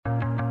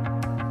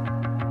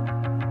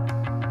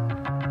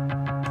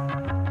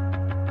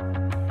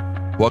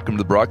Welcome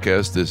to the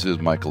broadcast. This is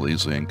Michael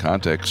Easley in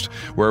Context,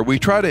 where we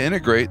try to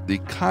integrate the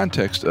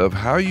context of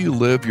how you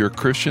live your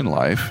Christian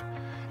life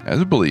as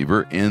a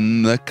believer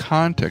in the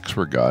context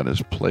where God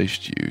has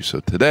placed you. So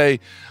today,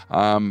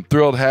 I'm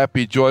thrilled,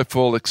 happy,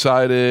 joyful,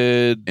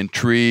 excited,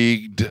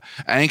 intrigued,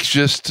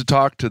 anxious to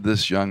talk to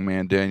this young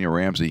man, Daniel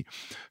Ramsey,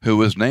 who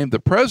was named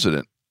the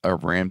president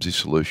of Ramsey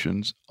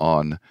Solutions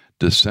on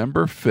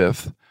December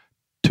 5th,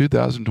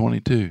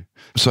 2022.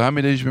 So how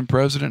many days you been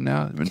president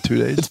now? It's been 2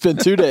 days? It's been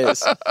 2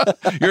 days.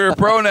 You're a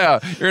pro now.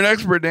 You're an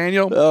expert,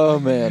 Daniel. Oh,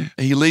 man.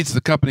 He leads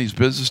the company's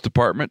business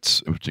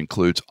departments, which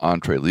includes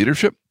Entree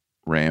Leadership,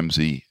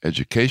 Ramsey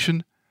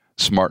Education,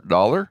 Smart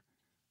Dollar,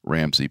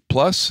 Ramsey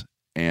Plus,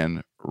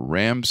 and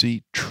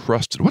Ramsey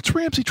Trusted. What's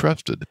Ramsey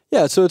Trusted?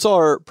 Yeah, so it's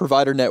our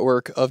provider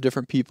network of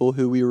different people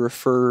who we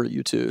refer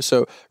you to.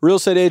 So real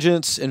estate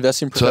agents,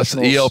 investing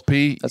professionals. So that's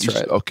ELP? That's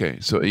right. Okay,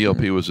 so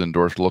ELP was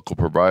endorsed local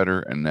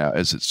provider, and now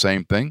is it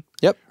same thing?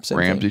 Yep, same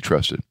Ramsey thing.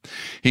 Trusted.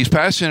 He's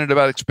passionate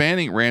about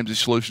expanding Ramsey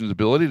Solutions'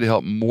 ability to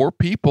help more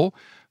people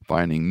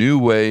finding new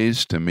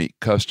ways to meet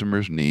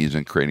customers' needs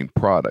and creating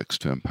products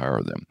to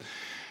empower them.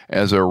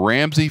 As a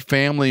Ramsey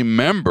family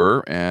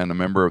member and a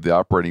member of the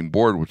operating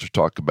board, which we'll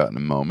talk about in a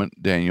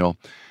moment, Daniel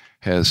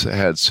has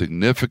had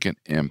significant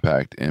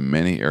impact in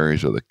many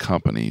areas of the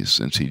company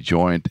since he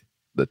joined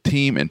the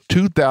team in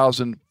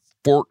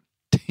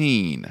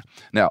 2014.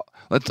 Now,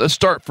 let's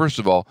start, first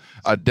of all,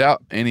 I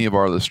doubt any of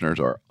our listeners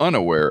are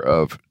unaware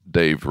of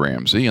Dave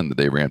Ramsey and the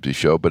Dave Ramsey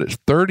Show, but it's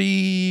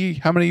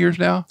 30, how many years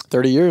now?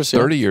 30 years.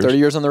 Yeah. 30 years. 30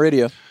 years on the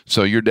radio.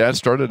 So your dad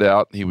started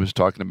out, he was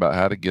talking about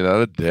how to get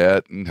out of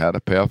debt and how to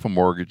pay off a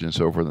mortgage and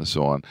so forth and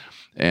so on.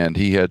 And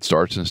he had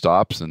starts and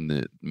stops, and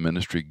the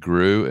ministry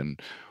grew. And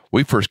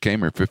we first came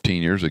here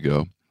 15 years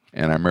ago,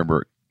 and I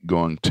remember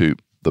going to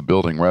the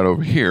building right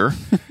over here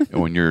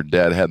and when your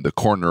dad had the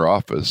corner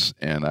office,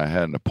 and I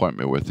had an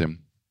appointment with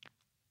him,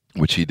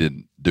 which he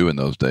didn't do in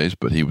those days,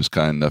 but he was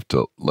kind enough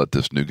to let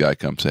this new guy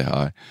come say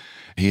hi.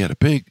 He had a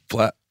big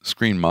flat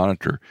screen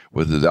monitor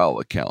with his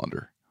Outlook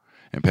calendar,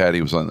 and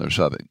Patty was on the other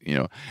side,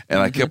 and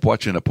I kept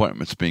watching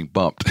appointments being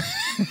bumped.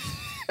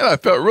 And I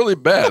felt really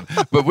bad,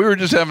 but we were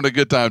just having a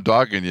good time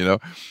talking,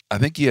 I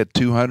think he had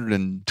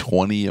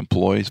 220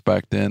 employees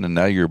back then, and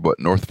now you're,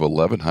 north of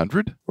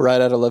 1,100? Right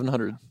at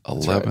 1,100.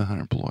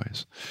 1,100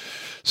 employees.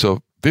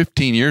 So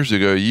 15 years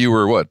ago, you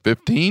were what,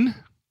 15?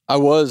 I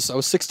was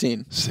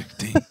 16.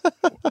 16.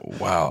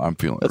 Wow, I'm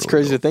feeling That's really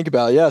crazy old. to think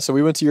about. Yeah, so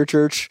we went to your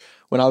church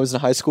when I was in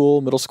high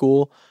school, middle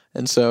school.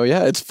 And so,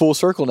 yeah, it's full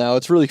circle now.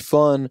 It's really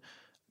fun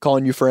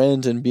calling you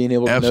friend and being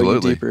able to know you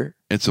deeper.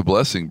 It's a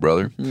blessing,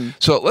 brother. Mm-hmm.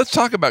 So let's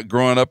talk about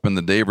growing up in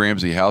the Dave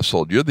Ramsey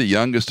household. You're the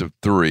youngest of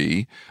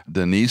three.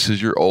 Denise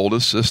is your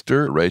oldest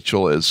sister.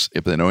 Rachel is,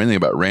 if they know anything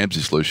about Ramsey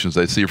Solutions,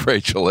 they see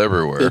Rachel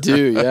everywhere. They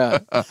do, yeah.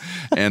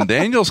 And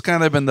Daniel's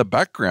kind of in the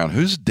background.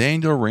 Who's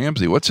Daniel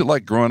Ramsey? What's it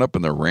like growing up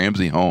in the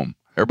Ramsey home?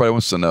 Everybody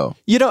wants to know.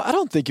 I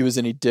don't think it was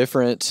any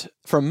different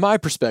from my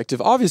perspective.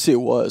 Obviously,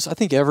 it was. I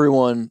think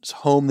everyone's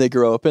home they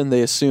grow up in,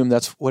 they assume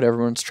that's what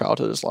everyone's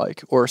childhood is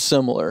like or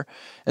similar.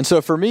 And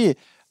so for me,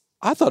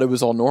 I thought it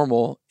was all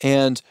normal.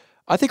 And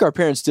I think our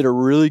parents did a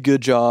really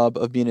good job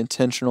of being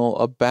intentional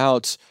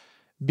about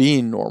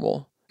being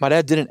normal. My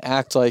dad didn't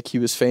act like he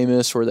was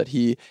famous or that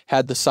he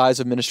had the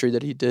size of ministry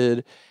that he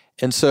did.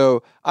 And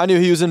so I knew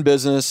he was in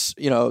business.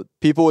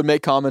 People would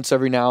make comments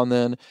every now and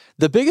then.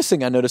 The biggest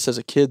thing I noticed as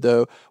a kid,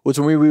 though, was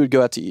when we would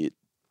go out to eat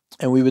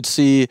and we would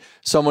see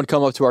someone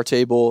come up to our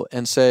table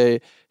and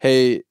say,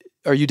 "Hey,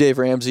 are you Dave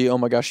Ramsey? Oh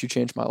my gosh, you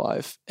changed my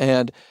life."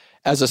 And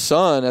as a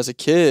son, as a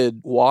kid,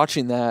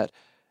 watching that,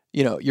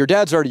 your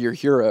dad's already your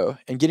hero,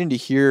 and getting to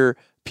hear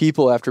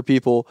people after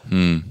people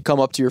come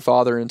up to your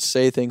father and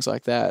say things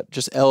like that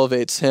just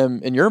elevates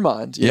him in your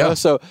mind. You know?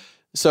 So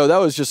that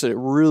was just a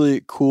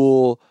really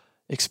cool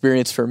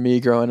experience for me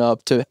growing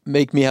up to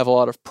make me have a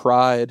lot of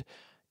pride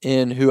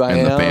in who I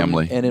am, the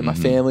family. And in my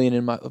family and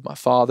in my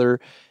father.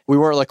 We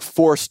weren't like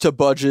forced to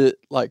budget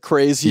like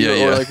crazy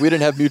or like we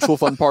didn't have mutual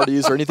fund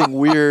parties or anything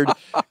weird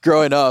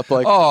growing up.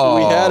 Like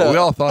we had we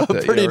all thought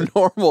that, pretty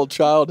normal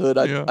childhood,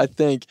 I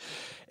think.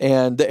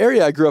 And the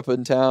area I grew up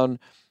in town,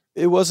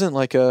 it wasn't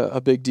like a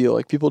big deal.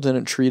 Like people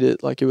didn't treat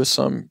it like it was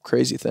some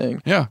crazy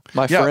thing. Yeah.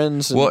 My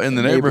friends. Well, in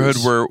the neighborhood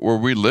neighbors. where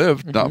we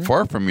lived, not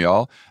far from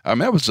y'all,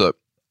 that was a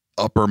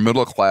upper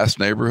middle class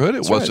neighborhood.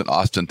 It wasn't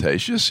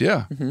ostentatious.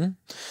 Yeah. Mm-hmm.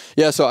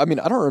 Yeah. So, I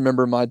don't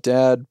remember my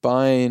dad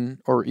buying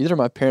or either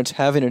my parents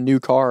having a new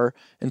car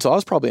until I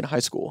was probably in high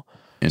school.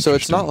 So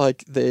it's not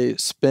like they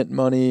spent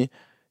money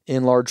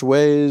in large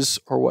ways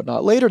or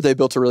whatnot. Later, they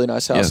built a really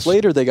nice house. Yes.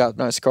 Later, they got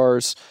nice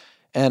cars.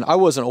 And I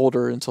wasn't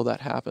older until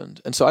that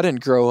happened. And so I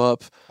didn't grow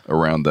up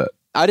around that.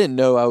 I didn't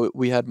know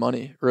we had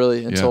money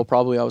really until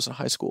probably I was in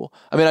high school.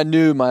 I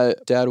knew my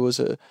dad was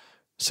a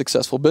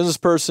successful business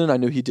person. I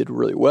knew he did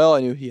really well.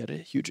 I knew he had a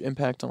huge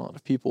impact on a lot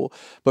of people.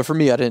 But for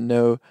me, I didn't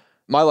know.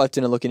 My life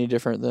didn't look any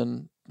different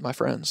than my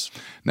friends.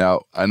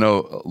 Now, I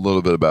know a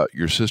little bit about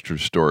your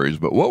sister's stories,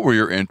 but what were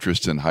your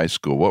interests in high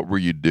school? What were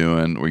you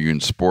doing? Were you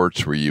in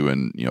sports? Were you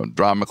in,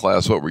 drama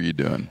class? What were you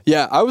doing?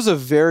 Yeah, I was a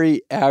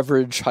very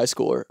average high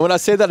schooler. When I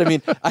say that, I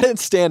mean, I didn't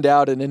stand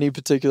out in any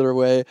particular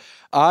way.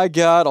 I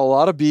got a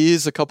lot of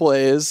B's, a couple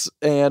A's,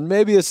 and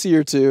maybe a C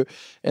or two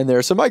in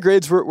there. So my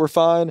grades were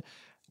fine.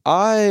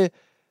 I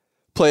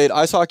played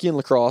ice hockey and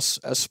lacrosse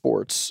as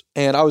sports,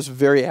 and I was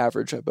very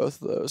average at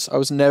both of those. I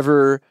was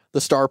never the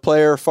star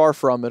player, far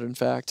from it, in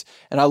fact.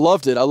 And I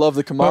loved it. I loved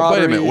the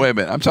camaraderie. Wait a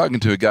minute. I'm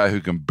talking to a guy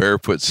who can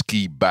barefoot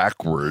ski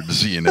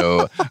backwards,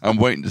 I'm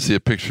waiting to see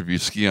a picture of you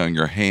ski on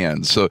your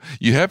hands. So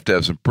you have to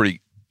have some pretty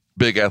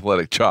big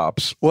athletic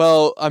chops.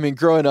 Well, I mean,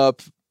 growing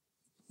up,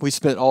 we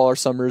spent all our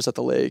summers at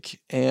the lake,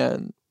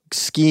 and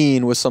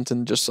skiing was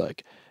something just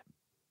like,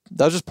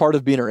 that was just part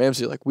of being at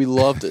Ramsey. Like, we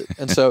loved it.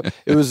 And so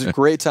it was a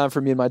great time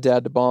for me and my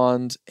dad to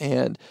bond.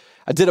 And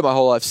I did it my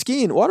whole life.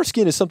 Water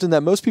skiing is something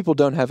that most people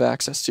don't have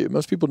access to.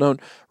 Most people don't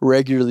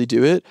regularly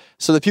do it.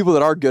 So the people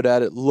that are good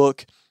at it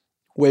look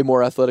way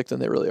more athletic than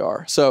they really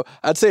are. So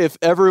I'd say if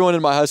everyone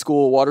in my high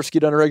school water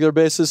skied on a regular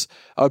basis,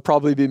 I would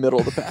probably be middle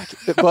of the pack.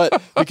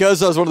 But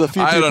because I was one of the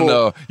few people. I don't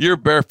know. You're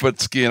barefoot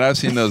skiing. I've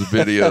seen those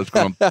videos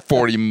going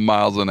 40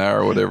 miles an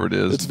hour, whatever it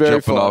is. It's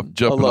very jumping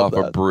fun. off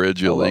a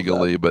bridge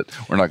illegally, but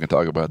we're not going to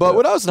talk about that. But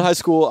when I was in high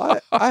school,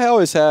 I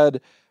always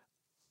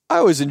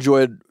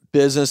enjoyed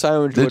business.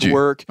 I enjoyed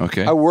work.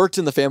 Okay. I worked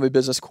in the family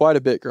business quite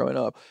a bit growing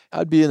up.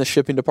 I'd be in the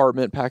shipping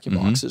department packing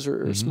boxes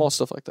or small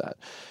stuff like that.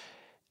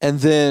 And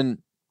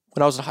then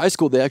when I was in high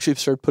school, they actually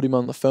started putting me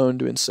on the phone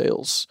doing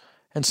sales.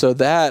 And so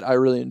that I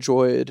really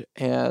enjoyed.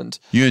 And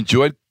you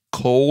enjoyed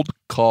cold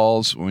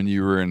calls when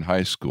you were in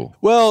high school?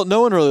 Well,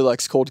 no one really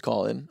likes cold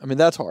calling. I mean,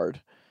 that's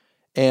hard.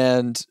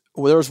 And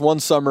there was one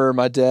summer,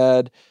 my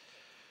dad,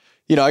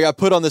 I got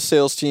put on the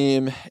sales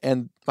team,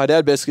 and my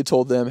dad basically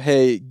told them,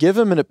 hey, give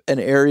him an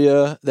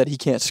area that he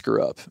can't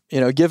screw up.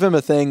 Give him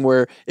a thing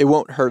where it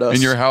won't hurt us.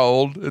 And you're how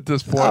old at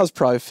this point? I was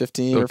probably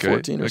 15 or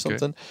 14 or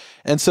something.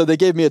 And so they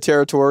gave me a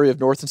territory of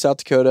North and South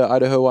Dakota,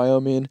 Idaho,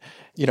 Wyoming,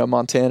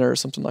 Montana or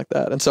something like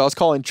that. And so I was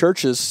calling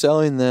churches,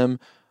 selling them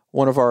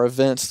one of our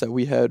events that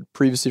we had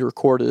previously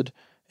recorded,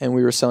 and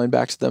we were selling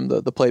back to them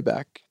the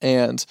playback.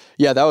 And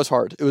yeah, that was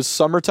hard. It was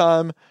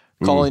summertime,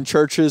 calling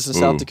churches in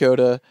South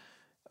Dakota.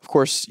 Of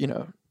course,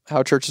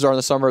 how churches are in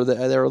the summer,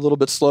 they're a little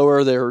bit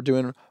slower. They were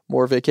doing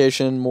more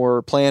vacation,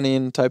 more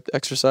planning type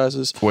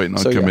exercises. Waiting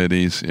on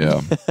committees.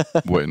 Yeah.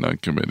 Waiting on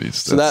committees.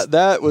 So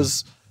that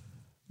was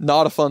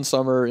not a fun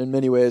summer in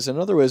many ways. In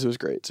other ways, it was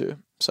great too.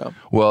 So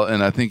well,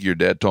 and I think your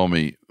dad told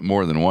me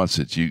more than once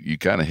that you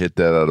kind of hit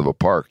that out of a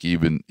park.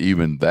 Even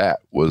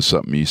that was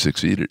something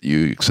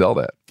you excelled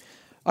at.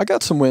 I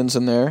got some wins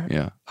in there.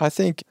 Yeah. I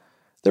think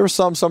there were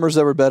some summers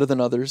that were better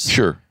than others.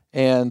 Sure.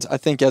 And I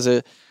think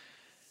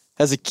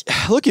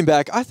looking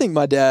back, I think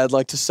my dad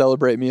liked to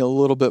celebrate me a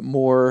little bit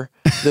more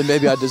than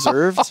maybe I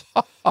deserved.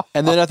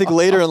 And then I think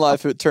later in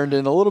life, it turned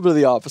in a little bit of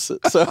the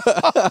opposite. So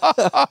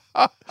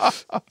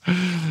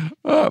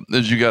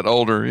as you got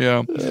older,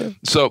 yeah.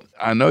 So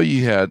I know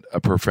you had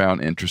a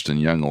profound interest in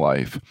young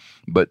life,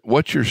 but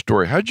what's your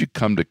story? How did you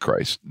come to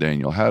Christ,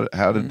 Daniel? How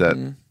did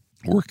that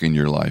work in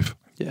your life?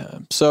 Yeah.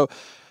 So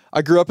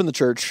I grew up in the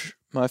church.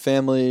 My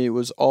family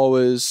was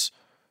always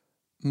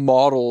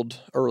modeled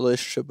a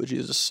relationship with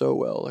Jesus so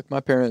well. Like my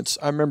parents,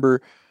 I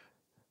remember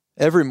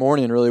every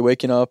morning really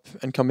waking up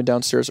and coming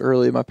downstairs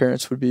early. My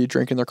parents would be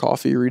drinking their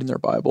coffee, reading their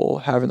Bible,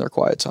 having their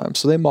quiet time.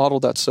 So they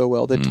modeled that so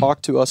well. They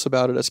talked to us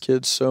about it as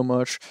kids so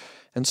much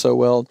and so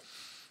well.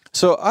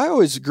 So I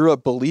always grew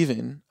up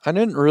believing. I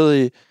didn't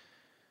really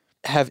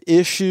have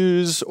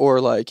issues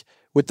or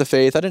with the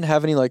faith. I didn't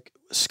have any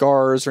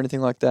scars or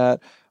anything like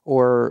that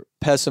or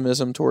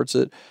pessimism towards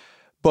it.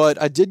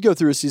 But I did go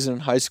through a season in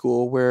high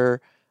school where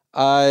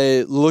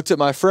I looked at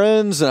my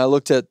friends and I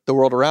looked at the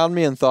world around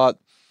me and thought,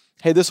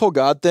 hey, this whole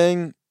God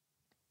thing,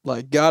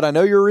 God, I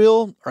know you're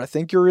real, or I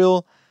think you're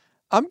real.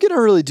 I'm going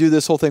to really do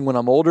this whole thing when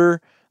I'm older.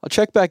 I'll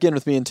check back in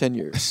with me in 10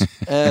 years.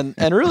 and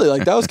really,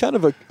 that was kind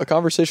of a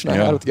conversation I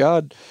had with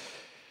God.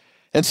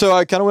 And so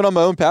I kind of went on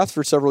my own path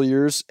for several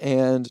years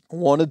and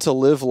wanted to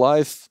live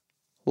life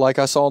like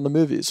I saw in the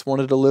movies,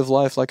 wanted to live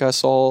life like I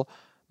saw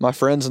my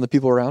friends and the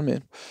people around me.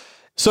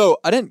 So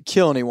I didn't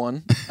kill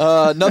anyone.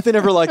 Nothing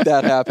ever like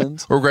that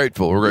happened. We're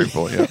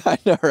grateful. Yeah. I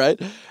know, right?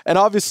 And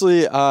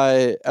obviously,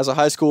 as a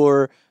high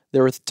schooler,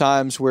 there were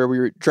times where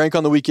we drank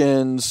on the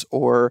weekends,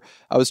 or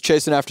I was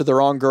chasing after the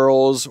wrong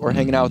girls, or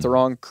hanging out with the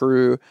wrong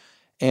crew,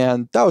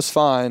 and that was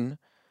fine.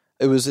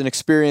 It was an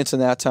experience in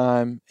that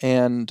time,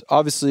 and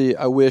obviously,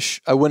 I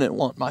wouldn't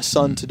want my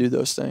son to do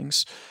those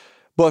things.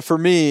 But for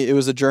me, it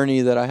was a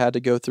journey that I had to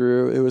go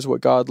through. It was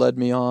what God led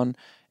me on.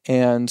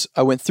 And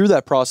I went through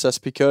that process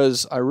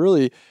because I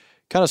really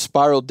kind of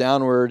spiraled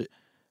downward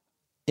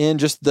in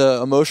just the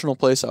emotional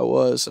place I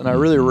was. And I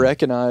really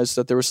recognized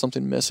that there was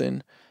something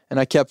missing. And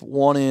I kept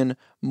wanting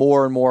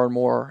more and more and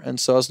more. And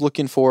so I was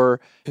looking for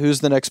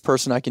who's the next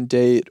person I can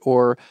date,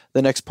 or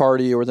the next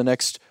party, or the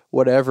next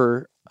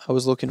whatever I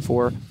was looking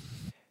for.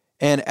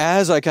 And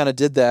as I kind of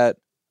did that,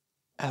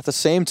 at the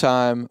same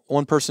time,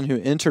 one person who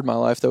entered my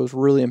life that was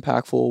really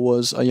impactful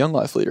was a Young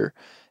Life leader.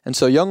 And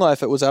so Young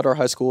Life, it was at our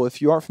high school.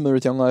 If you aren't familiar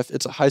with Young Life,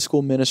 it's a high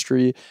school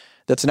ministry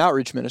that's an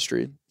outreach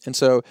ministry. And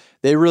so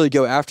they really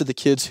go after the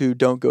kids who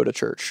don't go to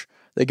church.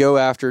 They go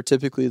after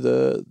typically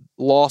the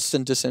lost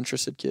and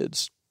disinterested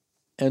kids.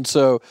 And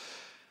so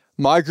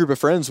my group of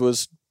friends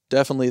was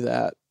definitely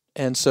that.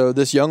 And so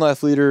this Young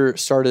Life leader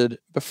started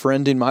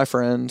befriending my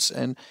friends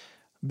and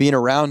being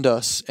around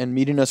us and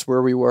meeting us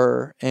where we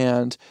were.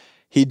 And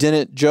he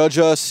didn't judge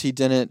us. He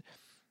didn't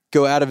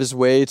go out of his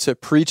way to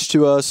preach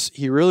to us.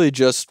 He really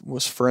just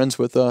was friends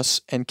with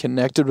us and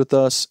connected with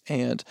us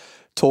and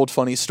told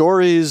funny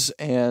stories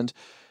and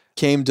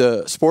came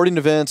to sporting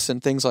events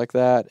and things like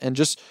that and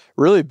just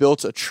really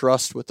built a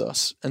trust with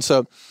us. And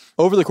so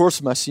over the course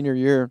of my senior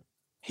year,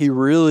 he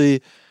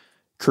really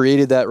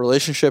created that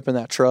relationship and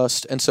that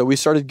trust. And so we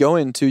started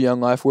going to Young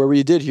Life where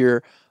we did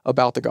hear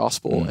about the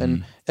gospel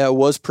and it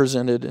was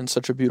presented in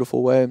such a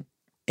beautiful way.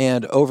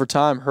 And over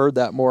time heard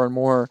that more and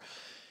more.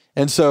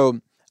 And so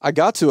I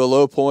got to a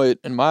low point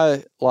in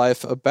my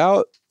life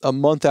about a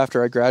month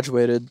after I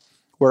graduated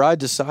where I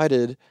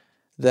decided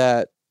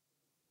that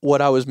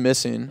what I was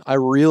missing, I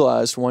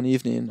realized one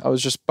evening, I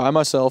was just by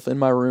myself in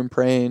my room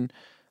praying.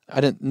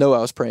 I didn't know I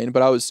was praying,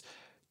 but I was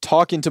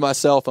talking to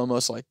myself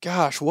almost like,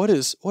 gosh, what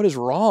is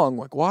wrong?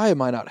 Like, why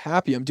am I not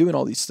happy? I'm doing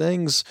all these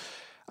things.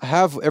 I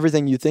have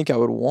everything you think I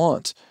would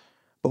want,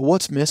 but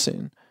what's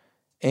missing?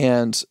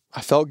 And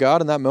I felt God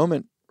in that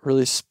moment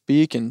really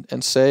speak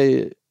and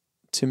say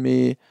to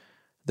me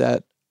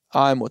that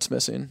I'm what's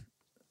missing.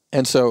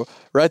 And so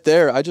right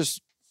there, I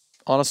just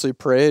honestly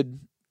prayed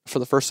for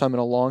the first time in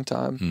a long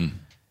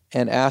time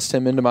and asked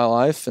him into my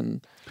life.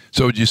 And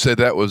so would you say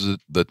that was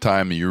the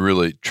time you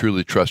really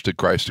truly trusted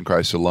Christ and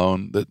Christ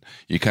alone, that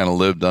you kind of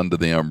lived under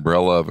the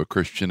umbrella of a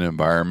Christian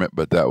environment,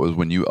 but that was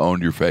when you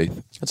owned your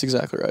faith? That's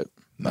exactly right.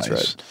 Nice. That's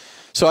right.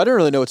 So I didn't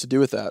really know what to do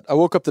with that. I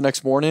woke up the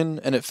next morning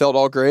and it felt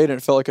all great and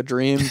it felt like a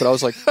dream, but I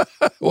was like,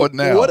 what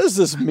now? What does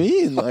this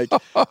mean? Like,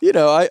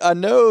 I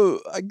know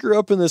I grew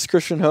up in this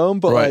Christian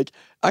home, but like,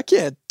 I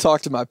can't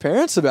talk to my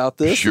parents about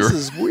this. Sure.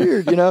 This is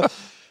weird,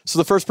 So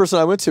the first person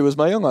I went to was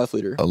my Young Life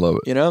leader. I love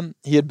it.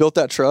 He had built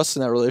that trust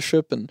and that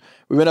relationship, and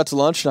we went out to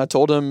lunch and I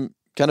told him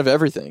kind of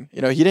everything.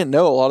 He didn't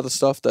know a lot of the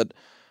stuff that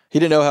he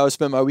didn't know how I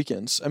spent my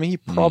weekends. I mean, he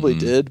probably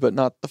did, but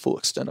not the full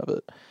extent of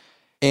it.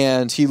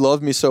 And he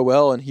loved me so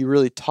well, and he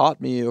really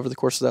taught me over the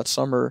course of that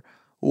summer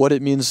what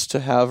it means to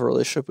have a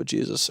relationship with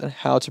Jesus and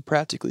how to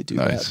practically do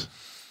that.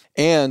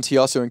 And he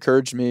also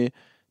encouraged me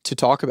to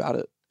talk about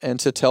it and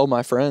to tell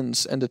my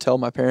friends and to tell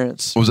my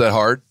parents. Was that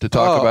hard to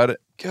talk about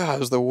it? God, it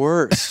was the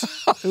worst.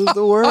 It was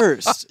the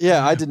worst.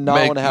 Yeah, I did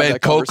not want to have that conversation.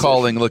 Made cold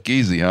calling look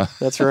easy, huh?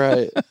 That's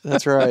right.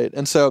 That's right.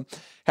 And so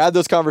had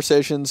those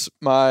conversations.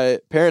 My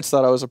parents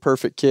thought I was a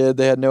perfect kid.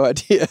 They had no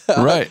idea.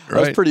 Right. I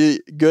was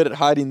pretty good at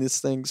hiding these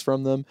things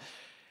from them.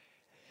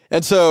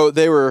 And so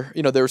they were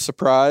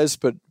surprised,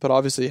 but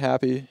obviously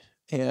happy.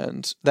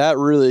 And that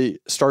really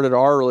started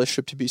our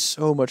relationship to be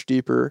so much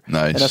deeper.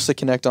 Nice. And us to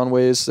connect on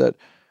ways that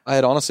I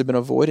had honestly been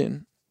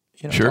avoiding,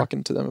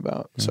 talking to them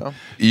about. So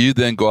you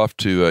then go off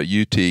to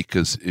UT,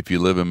 because if you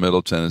live in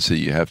Middle Tennessee,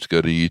 you have to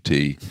go to UT.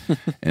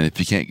 And if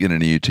you can't get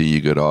into UT,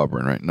 you go to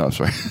Auburn, right? No,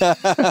 sorry.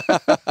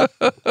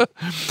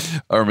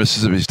 Or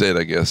Mississippi State,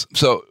 I guess.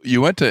 So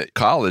you went to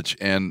college,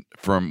 and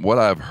from what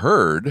I've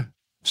heard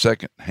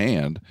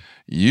secondhand,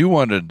 you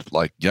wanted,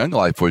 like, Young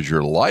Life was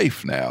your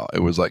life now.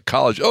 It was like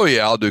college. Oh,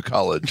 yeah, I'll do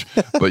college.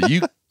 But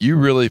you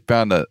really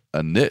found a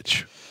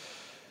niche.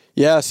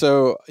 Yeah,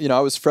 so, I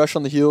was fresh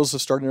on the heels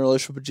of starting a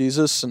relationship with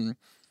Jesus and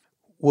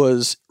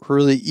was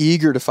really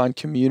eager to find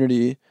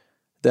community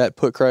that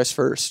put Christ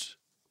first.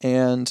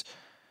 And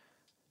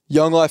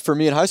Young Life for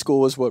me in high school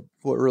was what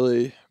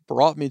really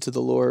brought me to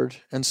the Lord.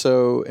 And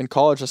so in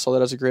college, I saw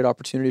that as a great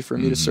opportunity for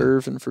me to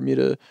serve and for me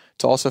to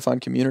also find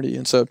community.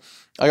 And so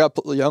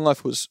Young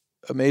Life was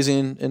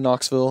amazing in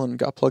Knoxville and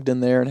got plugged in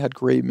there and had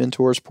great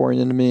mentors pouring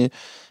into me,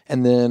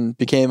 and then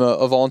became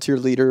a volunteer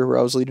leader where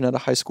I was leading at a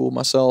high school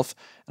myself.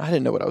 And I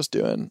didn't know what I was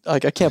doing.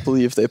 Like, I can't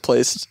believe they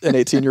placed an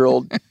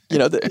 18-year-old,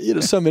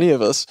 so many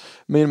of us,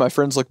 me and my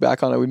friends look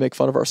back on it, we make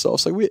fun of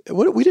ourselves. Like,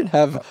 we didn't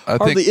have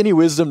hardly any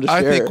wisdom to share.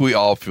 I think we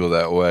all feel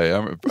that way.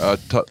 I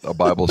taught a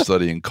Bible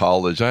study in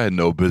college. I had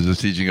no business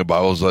teaching a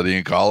Bible study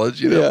in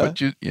college, but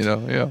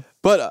yeah.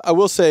 But I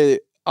will say,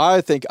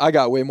 I think I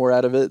got way more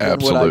out of it than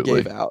what I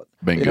gave out.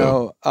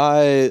 Bingo.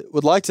 I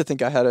would like to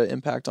think I had an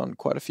impact on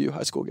quite a few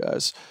high school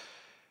guys.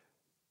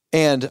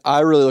 And I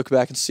really look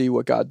back and see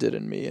what God did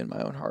in me in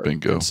my own heart.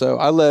 Bingo. And so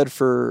I led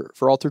for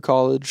all through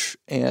college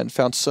and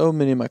found so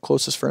many of my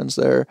closest friends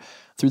there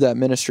through that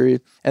ministry,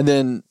 and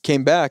then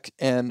came back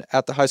and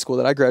at the high school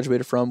that I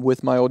graduated from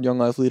with my old Young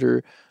Life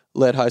leader,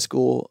 led high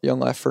school Young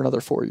Life for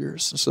another 4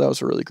 years. So that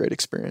was a really great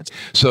experience.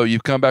 So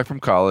you've come back from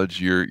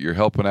college, you're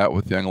helping out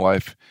with Young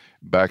Life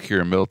back here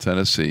in Middle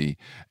Tennessee,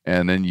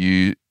 and then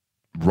you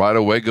right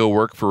away go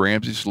work for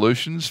Ramsey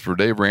Solutions for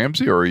Dave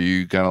Ramsey, or are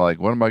you kind of like,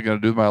 what am I going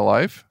to do with my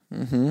life?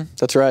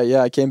 That's right.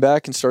 Yeah, I came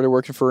back and started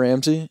working for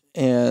Ramsey,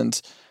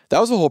 and that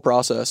was the whole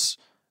process.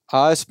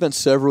 I spent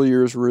several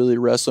years really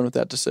wrestling with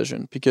that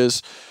decision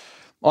because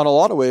on a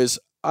lot of ways,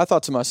 I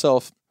thought to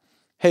myself,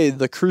 hey,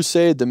 the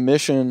crusade, the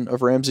mission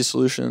of Ramsey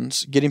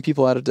Solutions, getting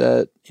people out of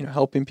debt,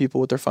 helping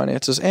people with their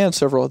finances and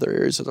several other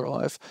areas of their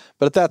life.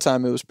 But at that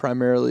time, it was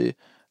primarily,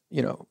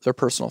 their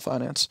personal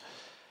finance.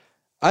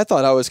 I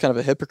thought I was kind of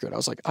a hypocrite. I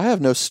was like, I have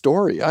no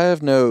story. I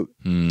have no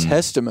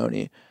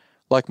testimony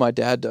like my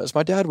dad does.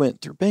 My dad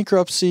went through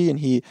bankruptcy and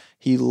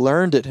he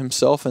learned it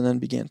himself and then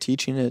began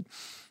teaching it.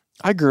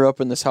 I grew up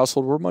in this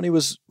household where money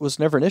was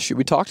never an issue.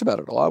 We talked about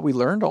it a lot. We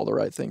learned all the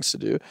right things to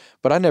do,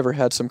 but I never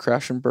had some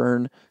crash and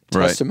burn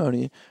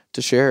testimony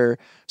to share.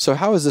 So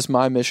how is this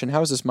my mission?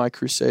 How is this my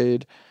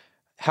crusade?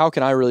 How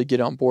can I really get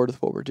on board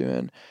with what we're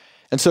doing?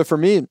 And so for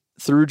me,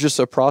 through just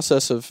a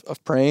process of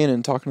praying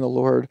and talking to the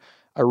Lord,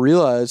 I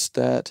realized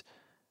that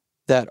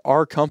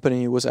our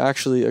company was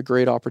actually a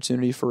great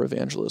opportunity for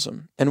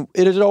evangelism. And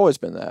it had always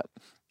been that.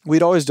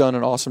 We'd always done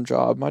an awesome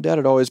job. My dad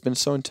had always been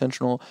so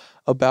intentional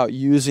about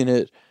using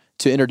it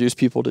to introduce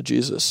people to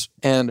Jesus.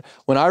 And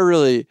when I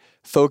really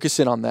focus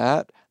in on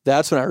that,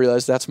 that's when I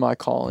realized that's my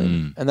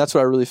calling. And that's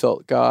what I really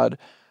felt God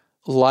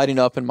lighting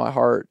up in my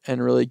heart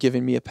and really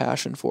giving me a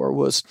passion for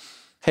was,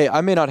 hey,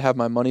 I may not have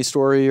my money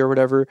story or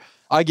whatever.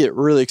 I get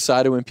really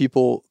excited when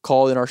people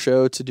call in our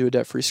show to do a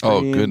debt-free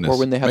screen or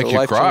when they have their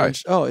life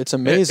changed. Oh, it's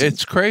amazing.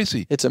 It's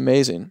crazy. It's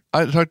amazing.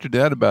 I talked to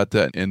Dad about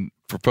that. And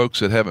for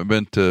folks that haven't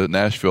been to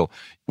Nashville,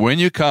 when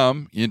you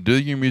come, you do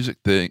your music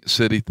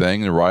city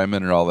thing, the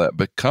Ryman and all that,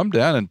 but come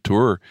down and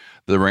tour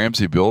the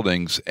Ramsey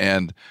buildings,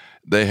 and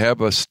they have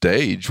a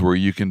stage where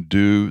you can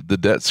do the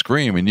debt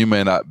scream, and you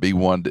may not be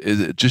one. Is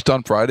it just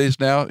on Fridays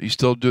now? You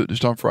still do it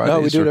just on Fridays?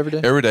 No, we do it every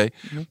day. Every day.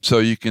 Mm-hmm. So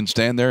you can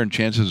stand there, and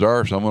chances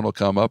are someone will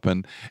come up,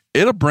 and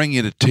it'll bring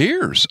you to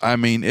tears. I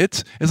mean,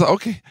 it's like,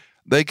 okay,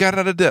 they got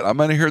out of debt. I'm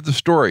going to hear the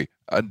story.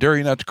 I dare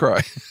you not to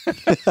cry.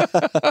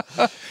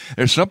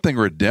 There's something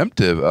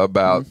redemptive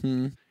about,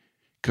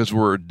 because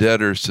we're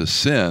debtors to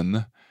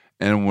sin,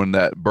 and when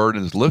that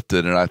burden is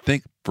lifted, and I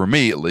think for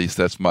me at least,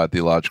 that's my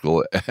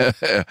theological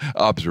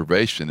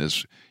observation,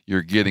 is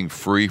you're getting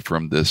free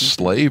from this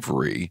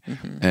slavery,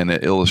 and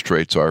it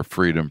illustrates our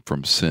freedom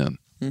from sin.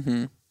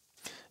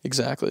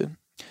 Exactly.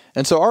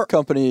 And so our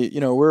company,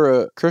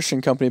 we're a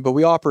Christian company, but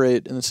we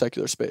operate in the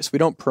secular space. We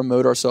don't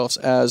promote ourselves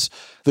as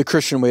the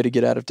Christian way to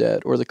get out of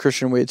debt or the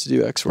Christian way to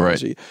do X, Y, and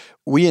Z.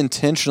 We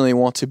intentionally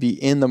want to be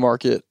in the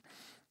market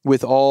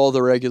with all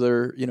the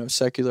regular,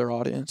 secular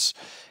audience.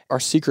 Our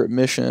secret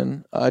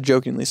mission, I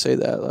jokingly say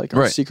that, like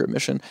our secret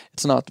mission,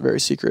 it's not very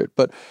secret,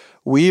 but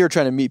we are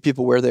trying to meet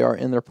people where they are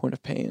in their point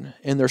of pain,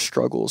 in their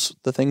struggles,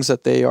 the things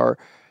that they are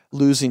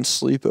losing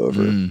sleep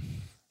over.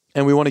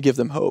 And we want to give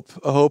them hope,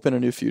 a hope and a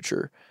new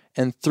future.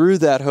 And through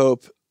that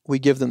hope, we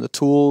give them the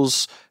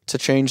tools to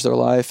change their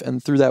life.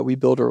 And through that, we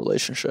build a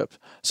relationship.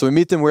 So we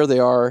meet them where they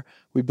are,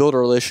 we build a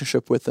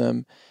relationship with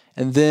them,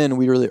 and then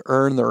we really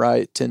earn the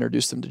right to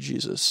introduce them to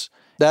Jesus.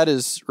 That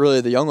is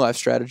really the Young Life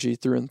strategy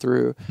through and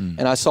through.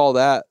 And I saw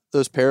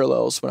those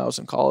parallels when I was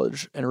in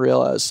college and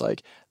realized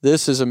like,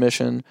 this is a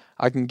mission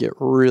I can get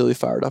really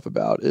fired up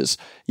about is,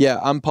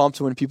 I'm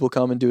pumped when people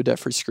come and do a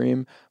debt-free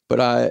scream, but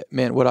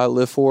what I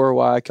live for,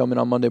 why I come in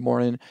on Monday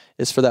morning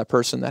is for that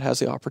person that has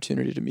the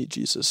opportunity to meet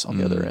Jesus on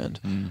the other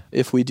end,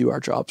 if we do our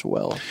jobs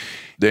well.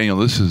 Daniel,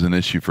 this is an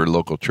issue for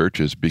local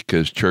churches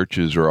because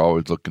churches are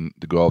always looking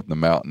to go up the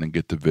mountain and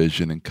get the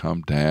vision and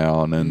come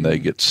down, and they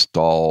get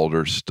stalled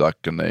or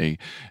stuck, and they,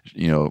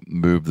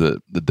 move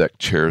the deck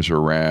chairs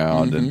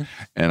around.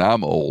 And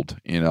I'm old,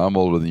 I'm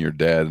older than your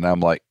dad, and I'm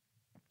like,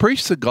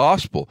 preach the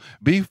gospel.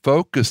 Be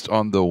focused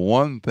on the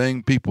one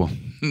thing people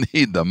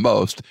need the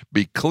most.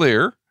 Be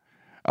clear.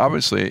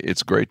 Obviously,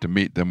 it's great to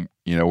meet them,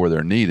 where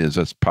their need is.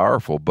 That's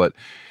powerful. But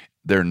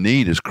their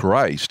need is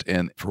Christ.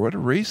 And for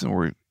whatever reason,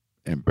 we're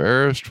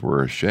embarrassed,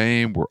 we're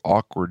ashamed, we're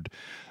awkward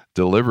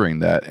delivering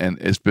that. And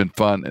it's been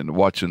fun and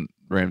watching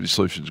Ramsey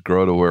Solutions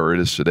grow to where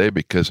it is today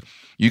because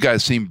you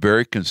guys seem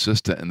very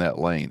consistent in that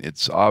lane.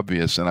 It's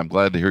obvious. And I'm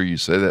glad to hear you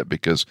say that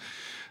because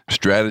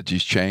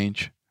strategies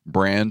change.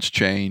 Brands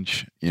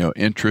change,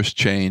 interests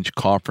change,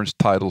 conference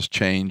titles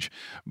change,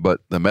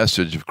 but the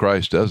message of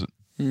Christ doesn't.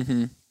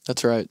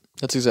 That's right.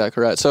 That's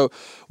exactly right. So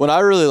when I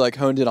really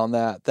honed in on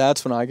that,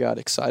 that's when I got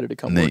excited to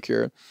come work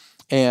here.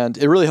 And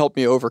it really helped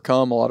me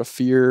overcome a lot of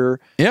fear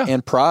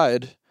and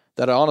pride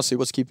that honestly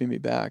was keeping me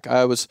back.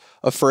 I was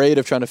afraid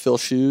of trying to fill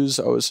shoes.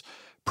 I was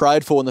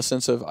prideful in the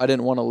sense of I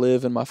didn't want to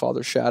live in my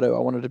father's shadow.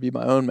 I wanted to be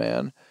my own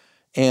man.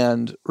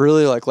 And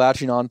really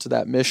latching on to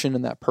that mission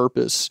and that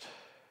purpose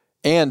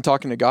and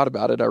talking to God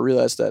about it, I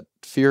realized that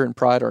fear and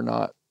pride are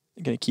not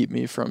going to keep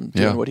me from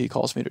doing what he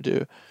calls me to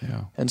do.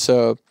 And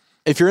so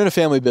if you're in a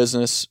family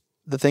business,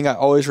 the thing I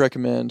always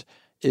recommend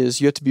is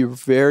you have to be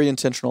very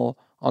intentional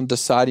on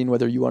deciding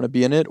whether you want to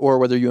be in it or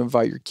whether you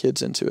invite your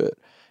kids into it.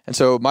 And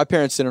so my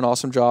parents did an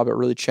awesome job at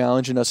really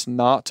challenging us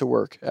not to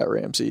work at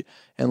Ramsey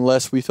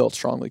unless we felt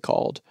strongly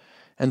called.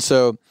 And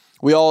so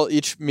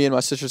me and my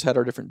sisters had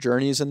our different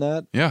journeys in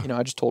that.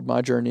 I just told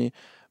my journey,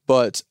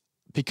 but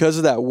because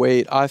of that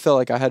weight, I felt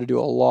like I had to do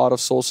a lot of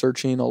soul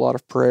searching, a lot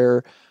of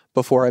prayer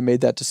before I made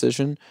that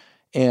decision.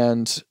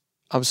 And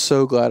I'm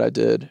so glad I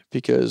did,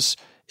 because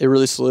it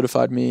really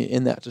solidified me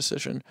in that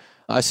decision.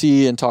 I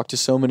see and talk to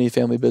so many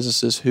family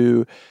businesses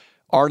who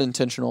aren't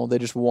intentional. They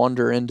just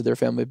wander into their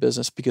family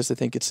business because they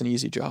think it's an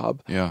easy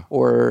job,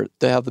 or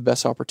they have the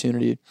best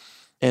opportunity.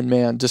 And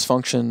man,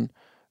 dysfunction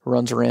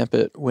runs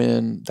rampant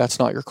when that's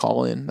not your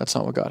calling. That's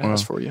not what God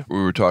has for you.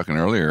 We were talking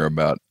earlier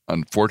about,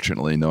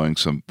 unfortunately, knowing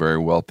some very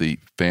wealthy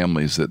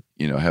families that,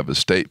 have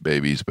estate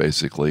babies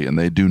basically, and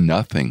they do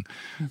nothing.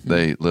 Mm-hmm.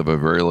 They live a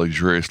very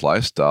luxurious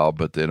lifestyle,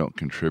 but they don't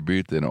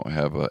contribute. They don't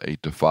have a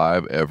 8 to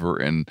 5 ever.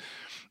 And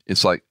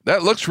it's like,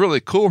 that looks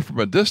really cool from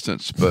a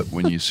distance, but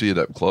when you see it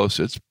up close,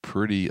 it's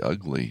pretty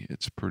ugly.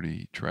 It's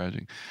pretty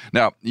tragic.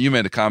 Now, you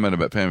made a comment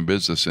about family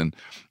business and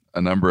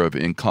a number of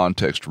In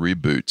Context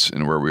reboots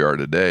and where we are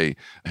today.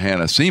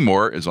 Hannah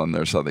Seymour is on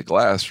their side of the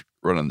glass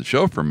running the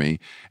show for me.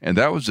 And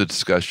that was a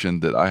discussion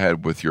that I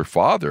had with your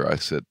father. I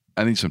said,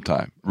 I need some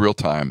time, real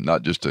time,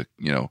 not just a,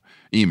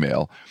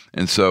 email.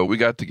 And so we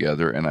got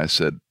together and I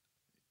said,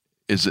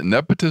 is it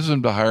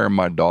nepotism to hire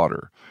my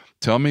daughter?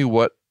 Tell me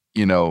what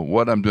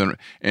I'm doing.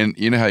 And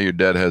you know how your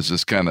dad has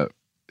this kind of,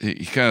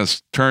 he kind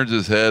of turns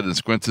his head and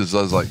squints his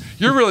eyes like,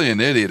 you're really an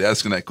idiot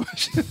asking that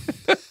question.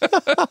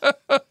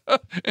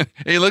 And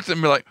he looked at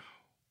me like,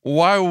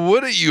 why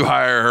wouldn't you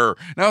hire her?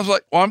 And I was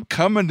like, well, I'm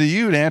coming to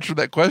you to answer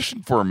that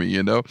question for me,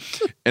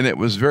 And it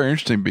was very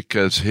interesting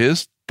because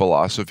his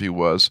philosophy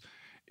was,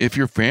 if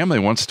your family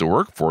wants to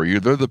work for you,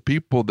 they're the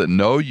people that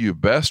know you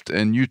best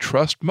and you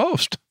trust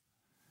most.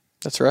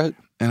 That's right.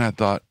 And I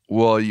thought,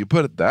 well, you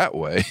put it that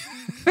way.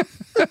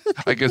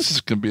 I guess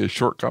this can be a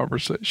short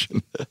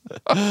conversation.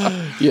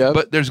 Yeah.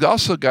 But there's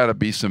also got to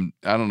be some,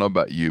 I don't know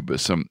about you, but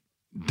some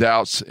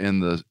doubts in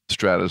the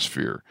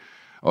stratosphere.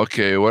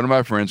 Okay, what are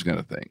my friends going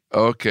to think?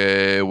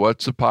 Okay,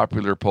 what's the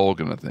popular poll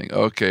going to think?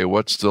 Okay,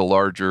 what's the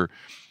larger,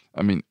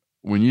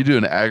 when you do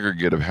an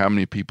aggregate of how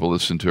many people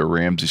listen to a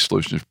Ramsey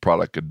Solutions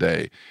product a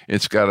day,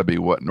 it's got to be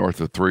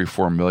north of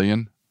 3-4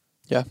 million?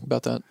 Yeah,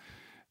 about that.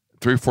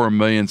 3-4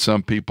 million,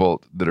 some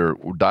people that are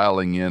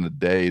dialing in a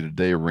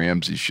day-to-day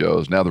Ramsey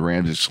shows, now the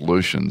Ramsey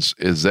Solutions.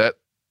 Is that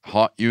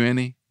haunt you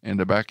any in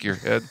the back of your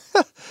head?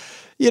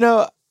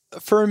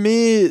 For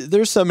me,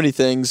 there's so many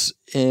things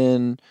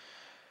in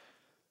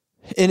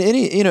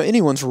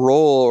anyone's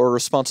role or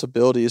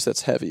responsibilities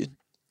that's heavy.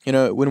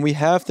 When we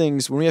have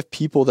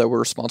people that we're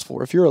responsible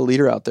for, if you're a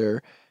leader out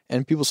there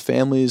and people's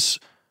families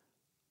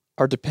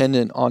are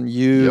dependent on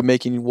you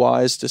making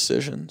wise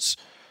decisions,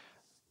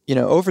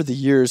 over the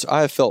years,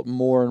 I have felt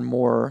more and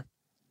more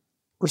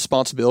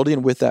responsibility,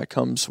 and with that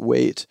comes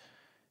weight.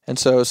 And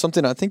so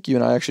something, I think you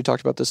and I actually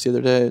talked about this the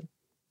other day,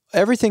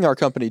 everything our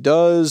company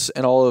does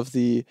and all of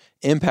the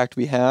impact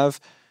we have,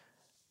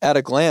 at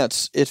a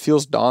glance, it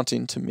feels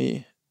daunting to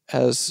me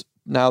as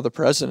now the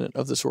president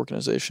of this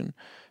organization,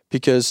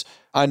 because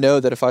I know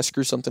that if I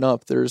screw something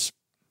up, there's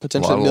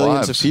potentially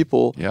millions of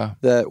people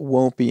that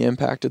won't be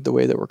impacted the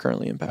way that we're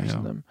currently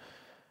impacting them.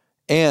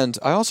 And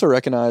I also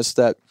recognize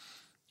that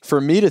for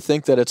me to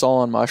think that it's all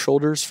on my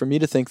shoulders, for me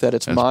to think that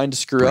it's mine to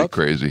screw up,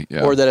 crazy,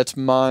 or that it's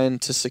mine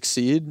to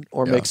succeed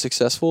or make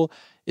successful,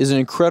 is an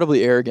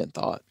incredibly arrogant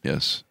thought.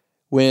 Yes.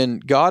 When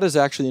God is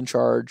actually in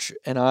charge,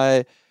 and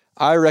I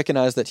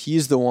recognize that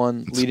He's the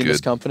one leading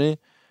this company,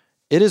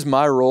 it is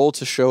my role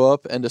to show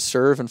up and to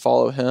serve and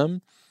follow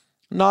Him,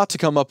 not to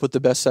come up with the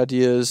best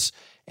ideas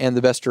and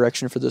the best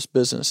direction for this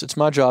business. It's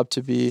my job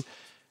to be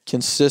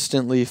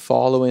consistently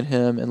following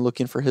Him and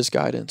looking for His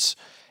guidance.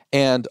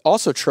 And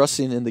also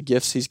trusting in the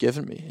gifts He's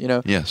given me.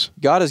 Yes.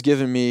 God has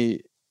given me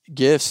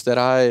gifts that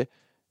I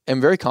am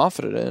very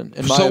confident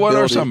in. So what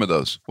are some of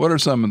those? What are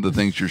some of the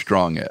things you're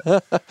strong at?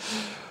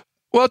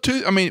 Well,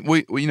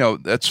 we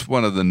that's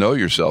one of the know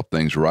yourself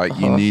things, right?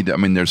 You need,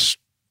 there's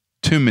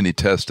too many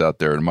tests out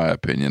there, in my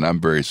opinion. I'm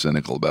very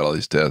cynical about all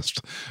these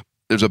tests.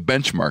 There's a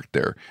benchmark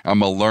there.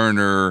 I'm a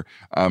learner.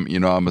 I'm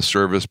a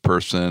service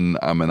person.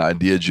 I'm an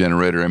idea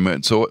generator.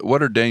 So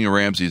what are Daniel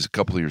Ramsey's a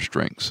couple of your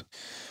strengths?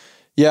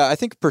 Yeah, I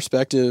think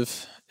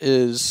perspective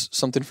is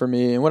something for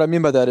me. And what I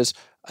mean by that is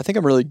I think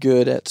I'm really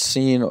good at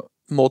seeing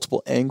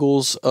multiple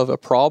angles of a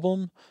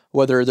problem,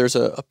 whether there's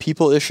a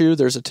people issue,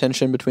 there's a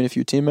tension between a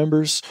few team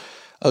members,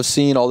 of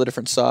seeing all the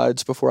different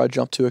sides before I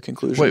jump to a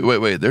conclusion.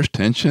 Wait. There's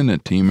tension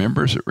in team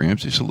members at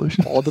Ramsey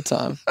Solutions? All the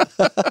time.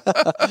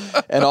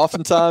 And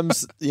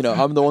oftentimes,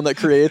 I'm the one that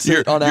creates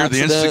it on accident.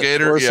 You're the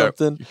instigator? Or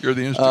something. You're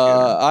the instigator.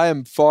 I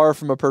am far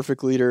from a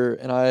perfect leader,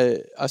 and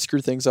I screw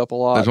things up a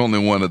lot. There's only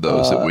one of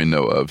those that we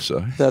know of.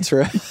 So that's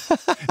right.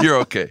 You're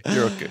okay.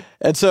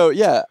 And so,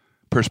 yeah.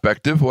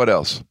 Perspective, what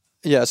else?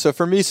 Yeah, so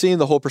for me, seeing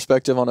the whole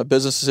perspective on a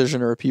business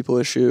decision or a people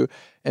issue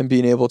and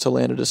being able to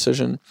land a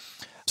decision.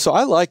 So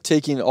I like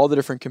taking all the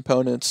different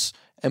components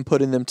and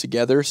putting them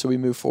together so we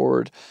move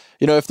forward.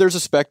 If there's a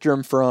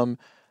spectrum from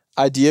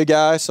idea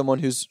guy, someone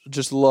who's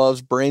just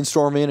loves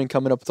brainstorming and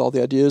coming up with all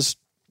the ideas,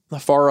 the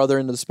far other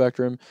end of the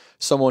spectrum,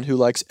 someone who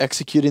likes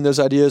executing those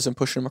ideas and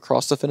pushing them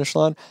across the finish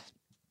line,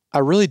 I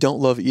really don't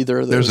love either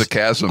of those. There's a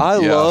chasm. I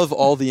Yeah. love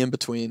all the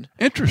in-between.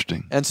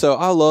 Interesting. And so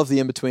I love the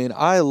in-between.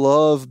 I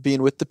love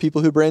being with the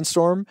people who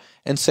brainstorm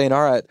and saying,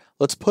 all right,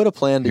 let's put a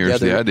plan Here's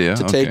together the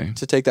idea.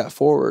 to take that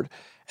forward.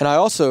 And I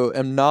also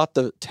am not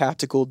the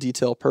tactical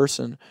detail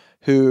person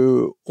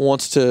who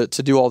wants to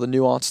do all the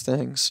nuanced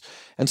things.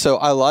 And so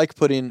I like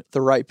putting the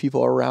right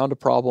people around a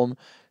problem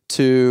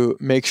to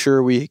make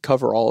sure we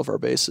cover all of our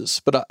bases.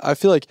 But I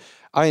feel like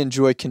I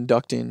enjoy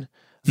conducting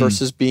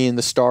versus being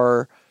the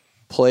star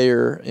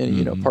player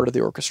in part of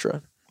the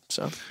orchestra.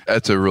 So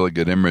that's a really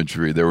good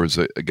imagery. There was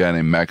a guy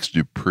named Max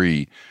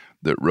Dupree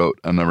that wrote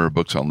a number of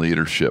books on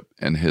leadership,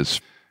 and his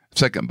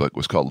second book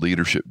was called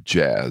Leadership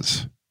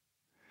Jazz.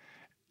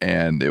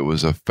 And it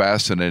was a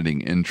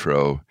fascinating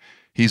intro.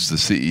 He's the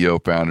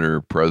CEO, founder,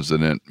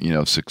 president,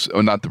 not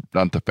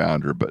the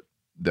founder, but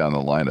down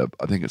the line of,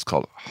 I think it's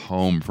called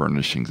Home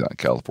Furnishings out in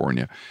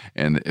California.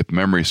 And if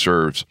memory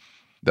serves,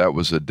 that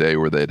was a day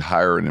where they'd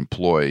hire an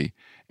employee,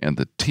 and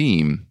the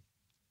team,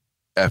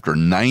 after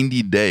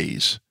 90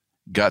 days,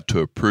 got to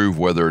approve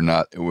whether or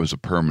not it was a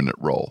permanent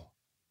role.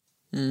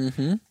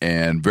 Mm-hmm.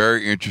 And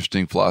very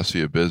interesting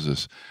philosophy of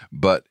business.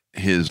 But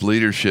his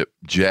leadership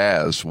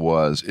jazz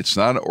was, it's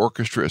not an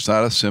orchestra, it's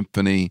not a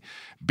symphony,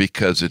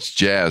 because it's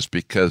jazz,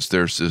 because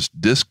there's this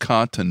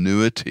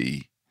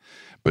discontinuity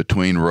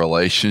between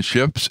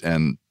relationships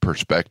and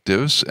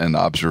perspectives and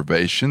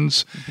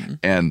observations. Mm-hmm.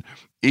 And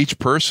each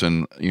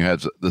person,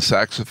 the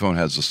saxophone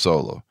has a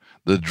solo.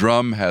 The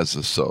drum has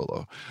a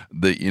solo,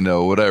 the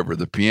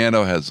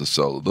piano has a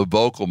solo, the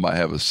vocal might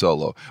have a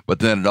solo, but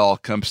then it all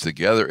comes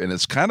together and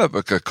it's kind of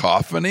a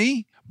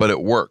cacophony, but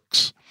it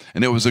works.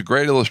 And it was a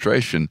great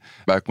illustration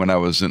back when I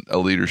was in a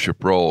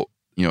leadership role,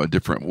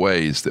 different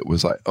ways that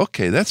was like,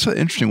 okay, that's an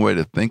interesting way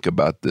to think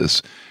about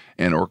this,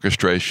 and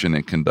orchestration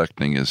and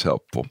conducting is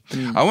helpful.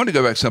 I want to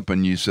go back to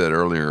something you said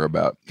earlier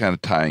about kind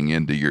of tying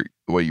into the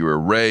way you were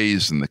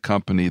raised and the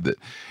company that,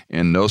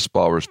 in no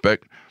small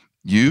respect,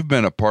 you've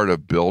been a part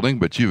of building,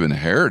 but you've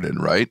inherited,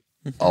 right?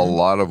 Mm-hmm. A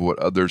lot of what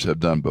others have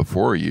done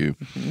before you.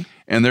 Mm-hmm.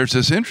 And there's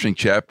this interesting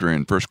chapter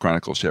in 1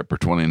 Chronicles chapter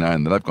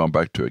 29 that I've gone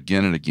back to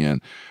again and again,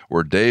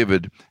 where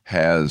David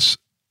has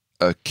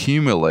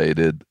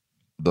accumulated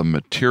the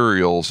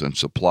materials and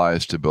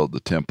supplies to build the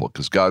temple,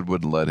 because God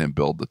wouldn't let him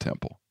build the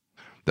temple.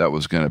 That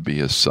was going to be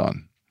his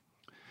son.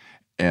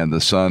 And the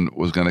son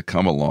was going to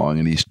come along,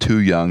 and he's too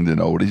young to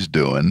know what he's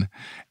doing.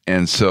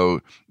 And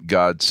so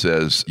God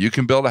says, you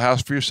can build a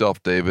house for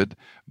yourself, David,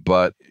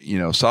 but,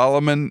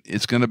 Solomon,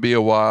 it's going to be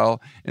a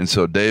while. And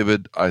so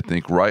David, I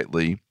think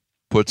rightly,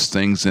 puts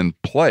things in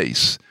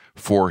place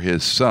for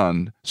his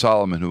son,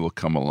 Solomon, who will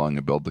come along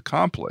and build the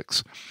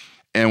complex.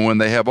 And when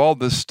they have all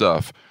this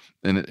stuff,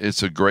 and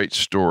it's a great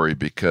story,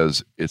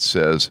 because it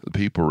says the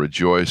people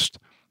rejoiced,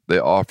 they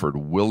offered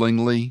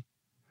willingly,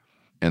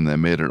 and they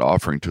made an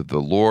offering to the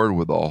Lord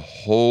with a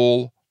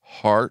whole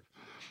heart.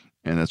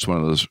 And it's one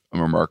of those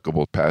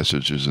remarkable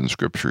passages in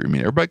Scripture.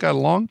 Everybody got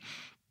along.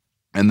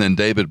 And then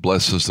David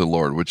blesses the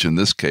Lord, which in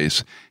this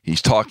case,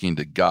 he's talking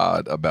to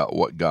God about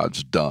what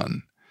God's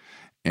done.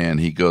 And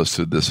he goes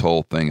through this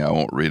whole thing. I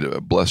won't read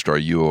it. Blessed are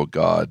you, O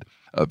God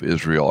of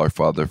Israel, our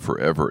Father,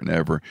 forever and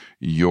ever.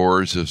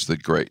 Yours is the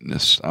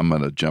greatness. I'm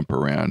going to jump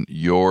around.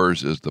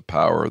 Yours is the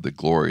power, the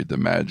glory, the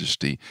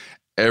majesty,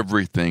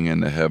 everything in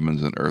the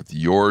heavens and earth.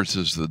 Yours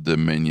is the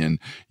dominion.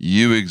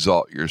 You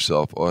exalt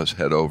yourself as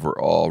head over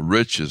all.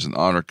 Riches and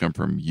honor come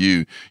from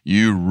you.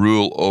 You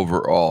rule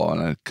over all.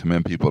 And I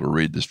commend people to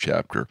read this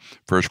chapter,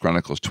 1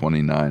 Chronicles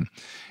 29.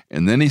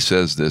 And then he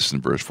says this in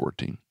verse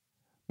 14.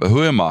 But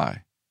who am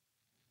I,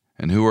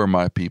 and who are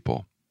my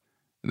people,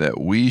 that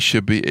we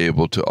should be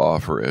able to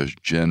offer as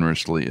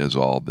generously as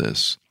all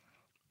this?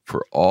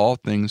 For all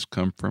things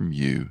come from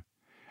you,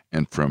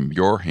 and from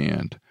your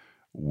hand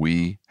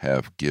we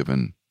have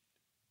given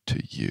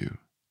to you.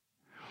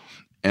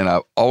 And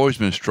I've always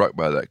been struck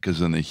by that,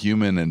 because in the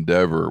human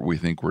endeavor, we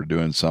think we're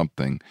doing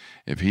something.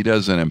 If he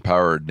doesn't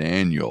empower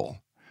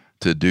Daniel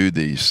to do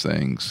these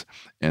things,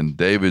 and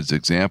David's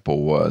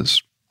example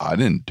was, I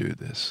didn't do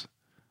this.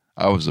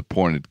 I was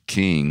appointed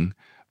king,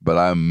 but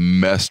I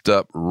messed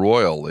up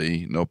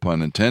royally, no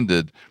pun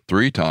intended,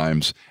 3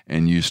 times,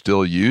 and you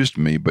still used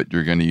me, but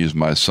you're going to use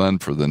my son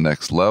for the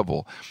next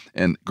level.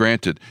 And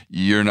granted,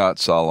 you're not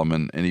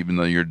Solomon, and even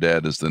though your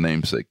dad is the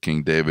namesake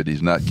King David,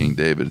 he's not King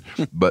David.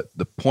 But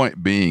the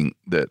point being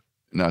that,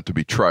 not to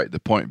be trite, the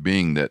point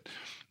being that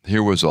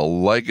here was a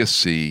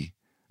legacy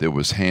that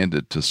was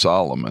handed to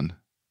Solomon,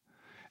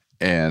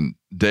 and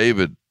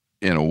David,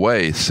 in a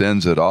way,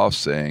 sends it off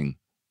saying,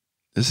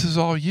 this is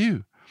all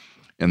you.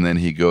 And then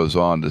he goes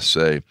on to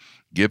say,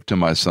 give to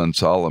my son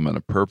Solomon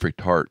a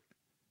perfect heart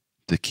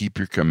to keep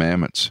your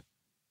commandments,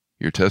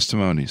 your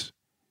testimonies,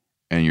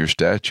 and your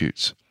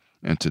statutes,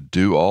 and to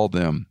do all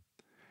them,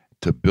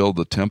 to build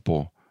the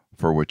temple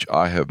for which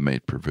I have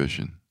made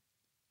provision.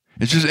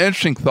 It's just an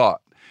interesting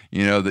thought,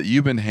 that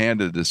you've been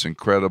handed this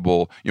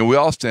incredible, we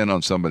all stand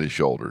on somebody's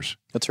shoulders.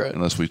 That's right.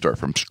 Unless we start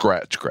from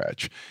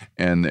scratch.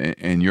 And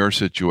in your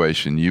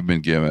situation, you've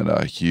been given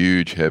a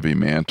huge, heavy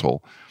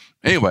mantle.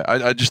 Anyway,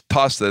 I just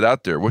tossed that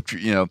out there. What's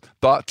your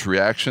thoughts,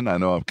 reaction? I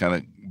know I'm kind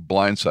of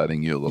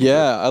blindsiding you a little bit.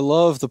 Yeah, I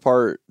love the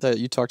part that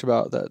you talked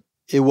about, that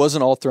it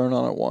wasn't all thrown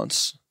on at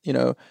once.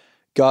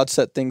 God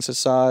set things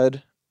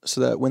aside so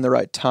that when the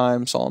right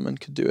time, Solomon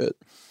could do it.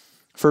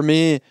 For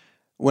me,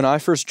 when I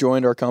first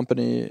joined our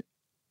company,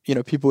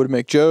 people would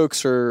make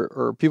jokes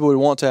or people would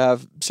want to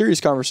have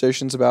serious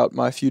conversations about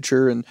my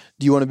future and,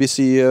 do you want to be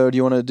CEO? Do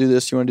you want to do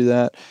this? Do you want to do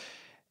that?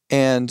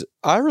 And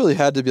I really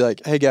had to be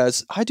like, hey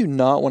guys, I do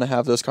not want to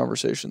have those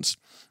conversations.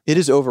 It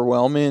is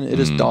overwhelming. It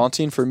is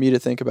daunting for me to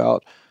think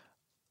about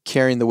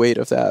carrying the weight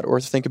of that,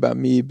 or think about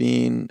me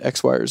being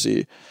X, Y, or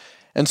Z.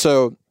 And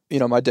so,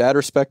 my dad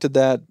respected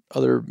that.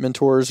 Other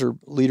mentors or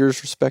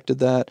leaders respected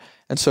that.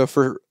 And so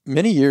for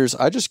many years,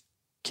 I just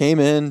came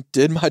in,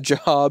 did my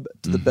job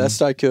to the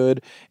best I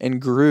could,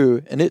 and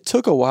grew. And it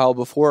took a while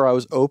before I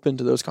was open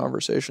to those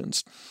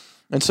conversations.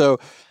 And so,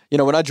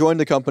 when I joined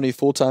the company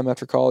full-time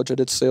after college, I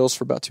did sales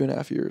for about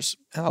 2.5 years,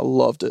 and I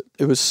loved it.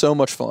 It was so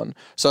much fun.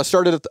 So I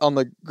started on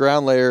the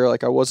ground layer.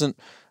 Like I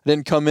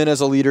didn't come in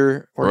as a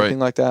leader or anything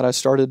like that. I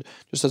started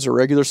just as a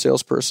regular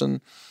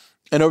salesperson.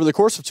 And over the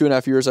course of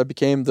 2.5 years, I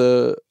became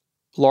the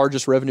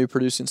largest revenue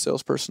producing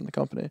salesperson in the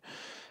company,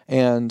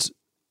 and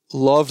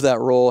loved that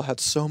role, had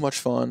so much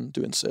fun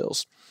doing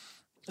sales.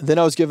 And then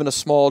I was given a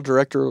small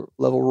director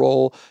level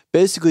role,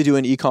 basically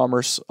doing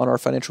e-commerce on our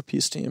financial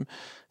peace team,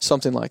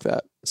 something like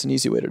that. It's an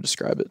easy way to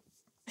describe it.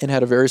 And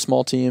had a very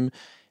small team,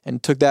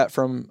 and took that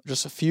from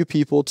just a few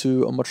people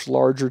to a much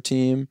larger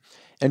team.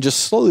 And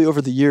just slowly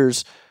over the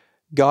years,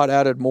 God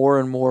added more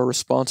and more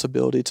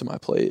responsibility to my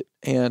plate,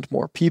 and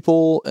more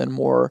people, and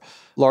more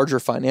larger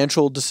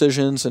financial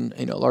decisions, and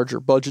larger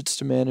budgets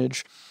to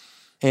manage.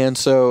 And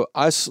so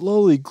I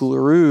slowly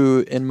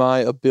grew in my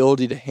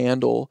ability to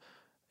handle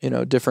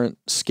different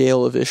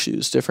scale of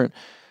issues, different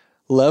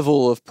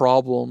level of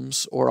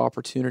problems or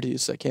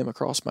opportunities that came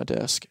across my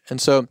desk.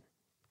 And so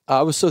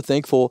I was so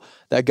thankful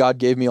that God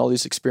gave me all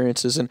these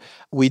experiences, and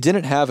we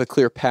didn't have a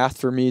clear path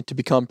for me to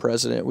become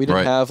president. We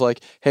didn't have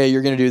like, hey,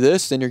 you're going to do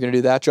this, then you're going to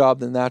do that job,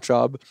 then that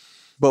job.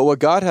 But what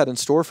God had in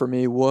store for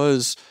me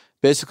was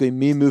basically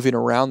me moving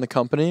around the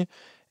company.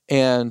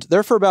 And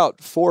there for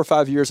about 4 or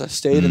 5 years, I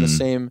stayed in the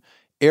same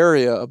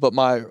area, but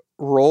my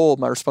role,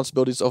 my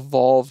responsibilities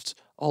evolved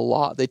a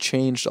lot. They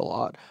changed a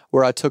lot,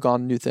 where I took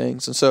on new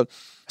things. And so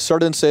I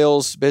started in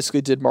sales,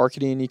 basically did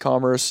marketing,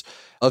 e-commerce,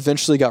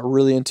 eventually got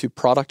really into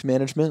product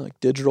management, like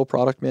digital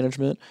product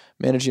management,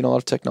 managing a lot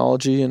of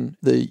technology and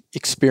the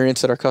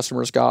experience that our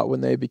customers got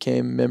when they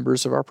became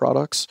members of our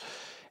products.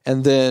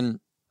 And then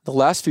the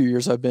last few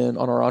years I've been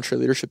on our Entre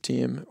Leadership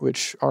team,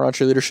 which our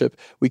Entre Leadership,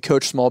 we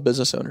coach small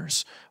business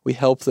owners. We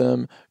help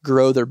them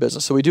grow their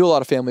business. So we do a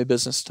lot of family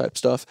business type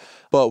stuff,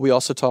 but we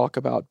also talk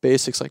about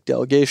basics like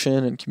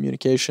delegation and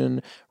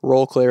communication,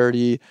 role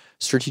clarity,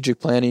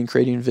 strategic planning,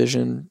 creating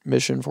vision,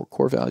 mission for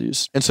core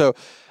values. And so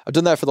I've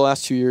done that for the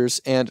last 2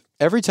 years. And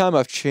every time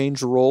I've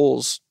changed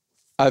roles,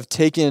 I've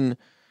taken,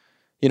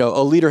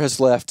 a leader has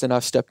left and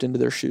I've stepped into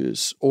their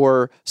shoes,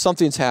 or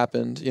something's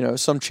happened,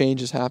 some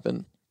change has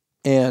happened.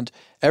 And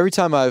every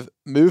time I've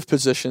moved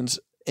positions,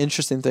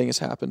 interesting thing has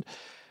happened.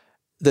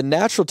 The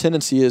natural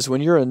tendency is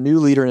when you're a new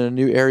leader in a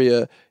new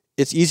area,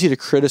 it's easy to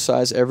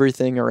criticize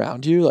everything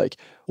around you. Like,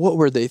 what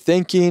were they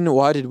thinking?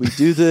 Why did we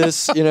do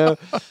this?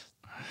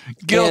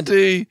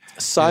 Guilty. And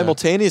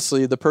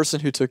simultaneously, the person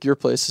who took your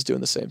place is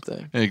doing the same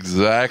thing.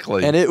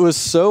 Exactly. And it was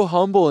so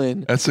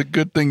humbling. That's a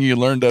good thing you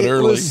learned that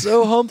early. It was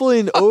so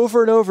humbling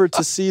over and over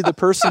to see the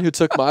person who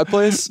took my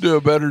place do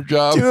a better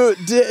job.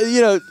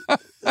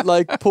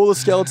 Like pull the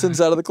skeletons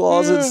out of the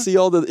closet, see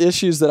all the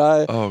issues that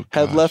I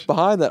had left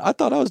behind that I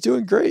thought I was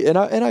doing great. And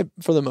I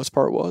for the most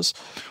part was.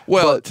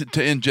 Well,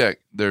 to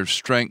inject, there's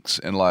strengths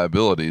and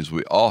liabilities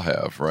we all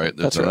have, right?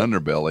 There's an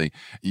underbelly.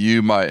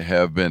 You might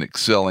have been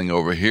excelling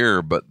over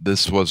here, but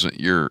this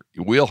wasn't your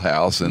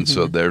wheelhouse. And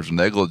so there's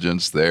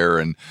negligence there,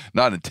 and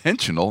not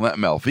intentional, not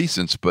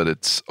malfeasance, but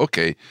it's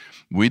okay.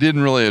 We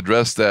didn't really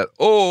address that.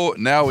 Oh,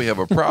 now we have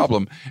a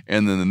problem.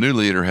 And then the new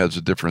leader has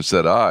a different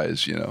set of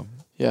eyes,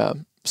 Yeah.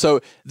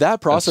 So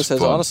that process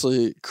has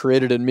honestly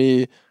created in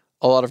me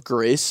a lot of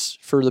grace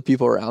for the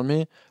people around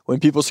me. When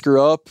people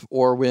screw up,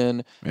 or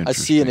when I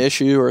see an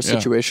issue or a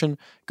situation,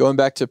 going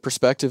back to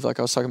perspective, like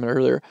I was talking about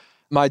earlier,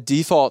 my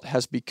default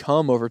has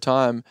become over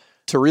time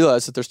to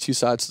realize that there's two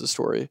sides to the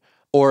story,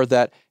 or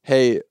that,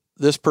 hey,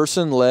 this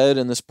person led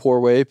in this poor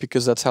way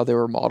because that's how they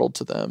were modeled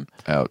to them.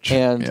 Ouch.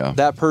 And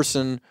that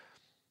person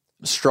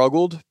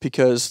struggled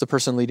because the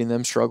person leading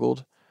them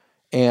struggled.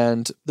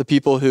 And the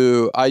people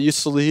who I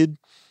used to lead,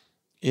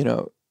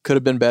 could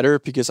have been better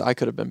because I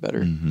could have been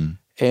better.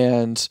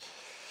 And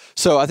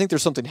so I think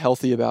there's something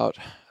healthy about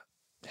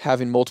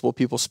having multiple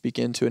people speak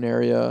into an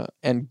area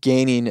and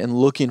gaining and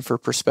looking for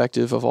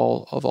perspective of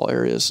all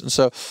areas. And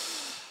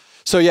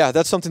so yeah,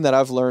 that's something that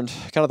I've learned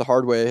kind of the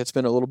hard way. It's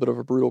been a little bit of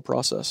a brutal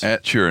process.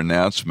 At your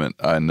announcement,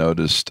 I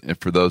noticed, and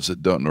for those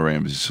that don't know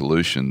Ramsey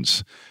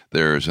Solutions,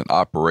 there's an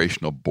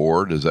operational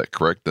board. Is that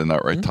correct? Isn't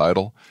that right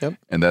title? Yep.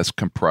 And that's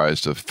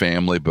comprised of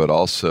family, but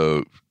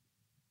also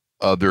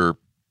other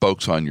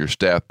folks on your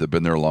staff that have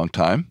been there a long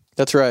time?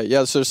 That's right.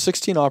 Yeah. So there's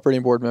 16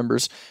 operating board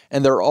members,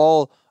 and they're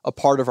all a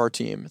part of our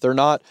team. They're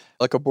not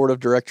like a board of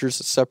directors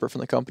that's separate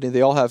from the company.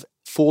 They all have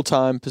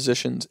full-time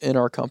positions in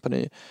our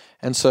company.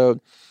 And so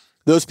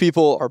those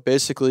people are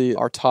basically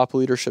our top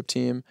leadership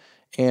team,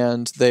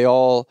 and they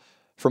all,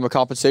 from a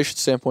compensation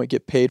standpoint,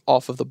 get paid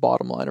off of the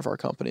bottom line of our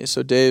company.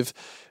 So Dave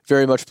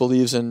very much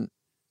believes in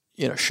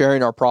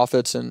sharing our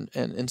profits and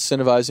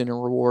incentivizing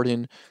and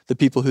rewarding the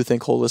people who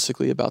think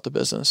holistically about the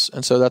business.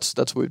 And so that's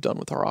what we've done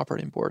with our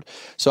operating board.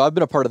 So I've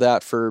been a part of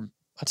that for,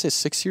 I'd say,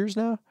 6 years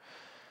now.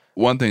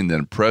 One thing that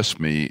impressed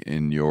me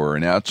in your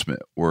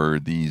announcement were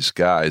these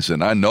guys,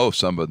 and I know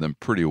some of them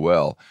pretty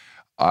well.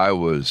 I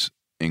was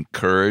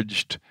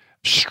encouraged,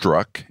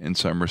 struck in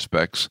some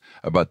respects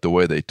about the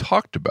way they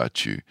talked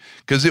about you.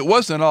 Because it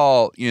wasn't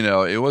all,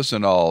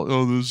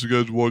 oh, this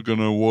guy's walking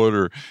on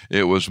water.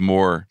 It was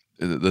more,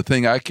 the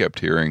thing I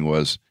kept hearing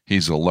was,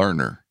 he's a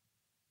learner.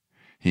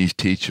 He's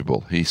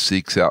teachable. He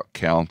seeks out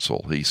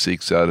counsel. He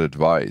seeks out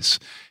advice.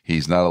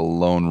 He's not a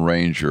lone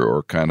ranger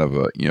or kind of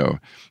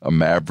a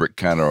maverick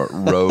kind of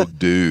rogue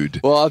dude.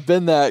 Well, I've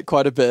been that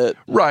quite a bit.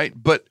 Right.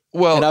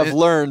 And I've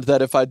learned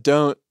that if I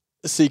don't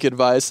seek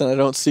advice and I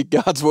don't seek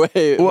God's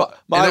way,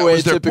 my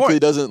way typically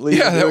doesn't lead.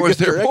 Yeah, that was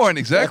their direction. point.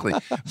 Exactly.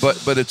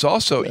 But it's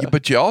also,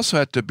 but you also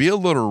have to be a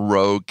little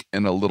rogue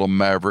and a little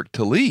maverick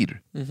to lead.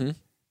 Mm-hmm.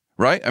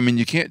 Right? I mean,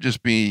 you can't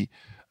just be,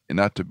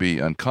 not to be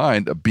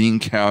unkind, a bean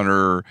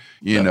counter,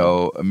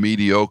 a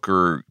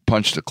mediocre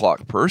punch the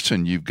clock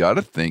person. You've got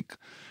to think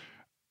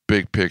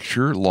big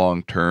picture,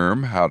 long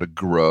term, how to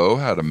grow,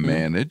 how to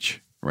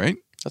manage, right?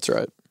 That's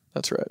right.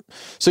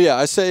 So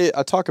yeah,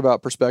 I talk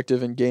about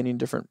perspective and gaining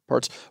different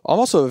parts. I'm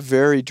also a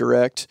very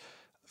direct,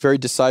 very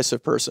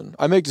decisive person.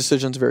 I make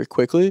decisions very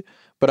quickly,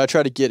 but I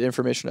try to get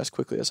information as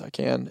quickly as I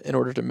can in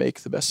order to make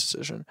the best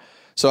decision.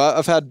 So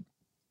I've had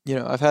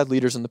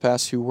leaders in the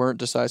past who weren't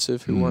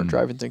decisive, who weren't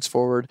driving things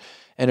forward.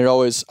 And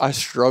I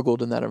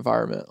struggled in that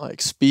environment.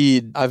 Like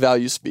speed, I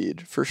value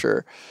speed for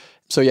sure.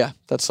 So yeah,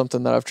 that's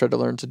something that I've tried to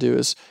learn to do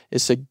is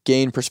to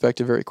gain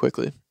perspective very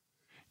quickly.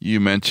 You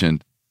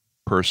mentioned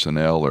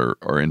personnel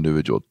or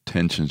individual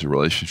tensions or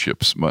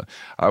relationships.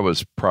 I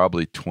was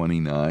probably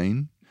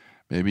 29,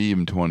 maybe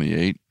even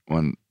 28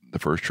 when the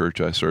first church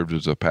I served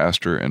as a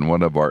pastor, and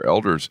one of our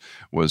elders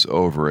was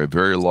over a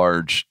very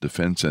large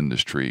defense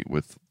industry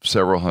with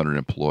several hundred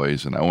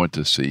employees, and I went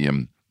to see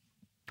him.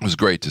 It was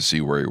great to see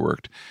where he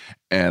worked,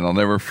 and I'll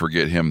never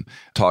forget him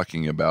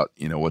talking about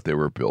what they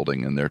were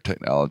building and their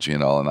technology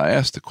and all. And I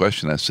asked the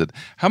question, I said,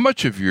 how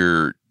much of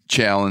your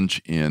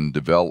challenge in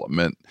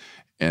development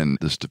and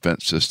this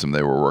defense system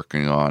they were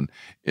working on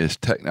is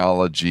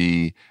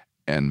technology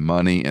and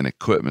money and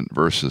equipment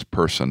versus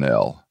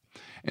personnel?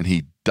 And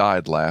he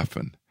died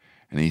laughing.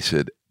 And he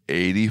said,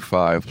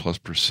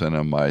 85+%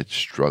 of my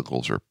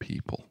struggles are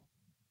people.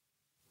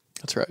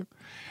 That's right.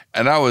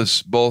 And I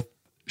was both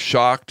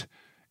shocked,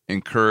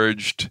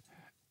 encouraged.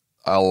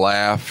 I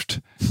laughed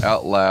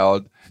out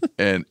loud.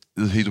 And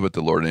he's with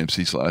the Lord named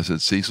Cecil. And I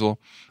said, Cecil,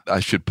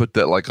 I should put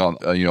that like on,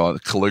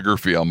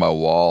 calligraphy on my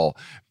wall,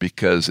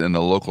 because in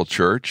a local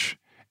church,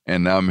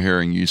 and now I'm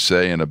hearing you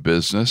say in a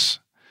business,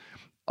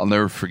 I'll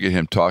never forget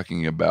him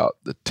talking about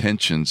the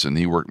tensions. And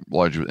he worked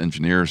largely with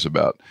engineers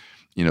about,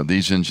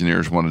 these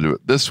engineers want to do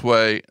it this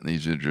way, and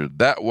these engineers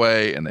that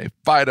way, and they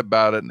fight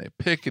about it, and they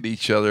pick at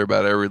each other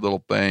about every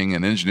little thing,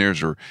 and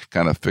engineers are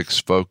kind of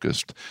fixed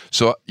focused.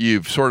 So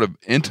you've sort of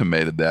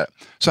intimated that.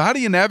 So how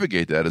do you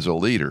navigate that as a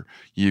leader?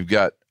 You've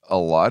got a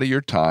lot of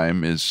your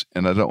time is,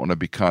 and I don't want to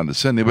be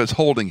condescending, but it's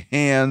holding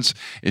hands,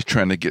 it's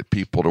trying to get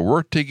people to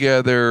work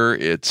together.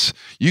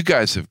 You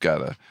guys have got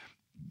to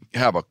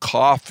have a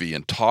coffee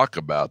and talk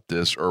about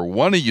this, or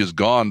one of you's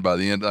gone by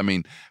the end. I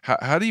mean,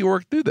 how do you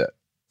work through that?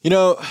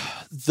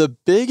 The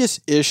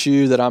biggest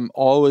issue that I'm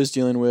always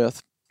dealing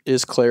with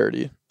is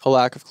clarity, a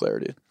lack of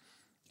clarity.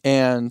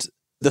 And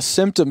the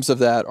symptoms of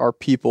that are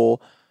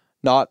people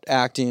not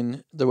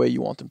acting the way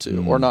you want them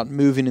to, or not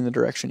moving in the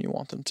direction you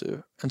want them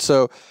to. And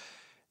so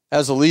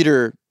as a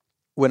leader,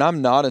 when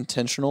I'm not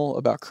intentional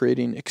about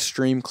creating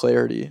extreme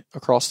clarity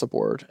across the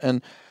board,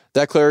 and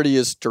that clarity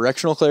is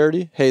directional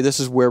clarity. Hey, this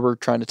is where we're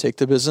trying to take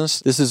the business.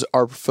 This is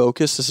our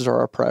focus. This is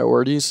our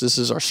priorities. This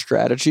is our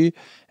strategy,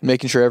 and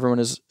making sure everyone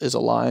is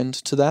aligned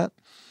to that.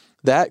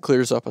 That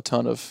clears up a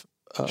ton of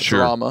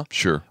drama.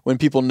 Sure. When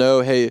people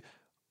know, hey,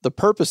 the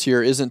purpose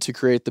here isn't to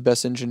create the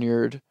best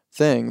engineered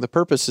thing. The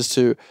purpose is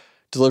to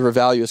deliver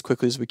value as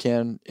quickly as we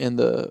can in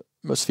the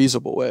most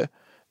feasible way.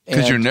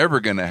 Because you're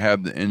never going to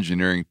have the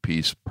engineering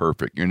piece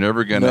perfect. You're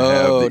never going to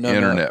have the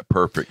internet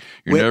perfect.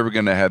 You're never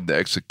going to have the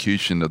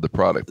execution of the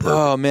product perfect.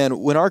 Oh, man.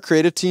 When our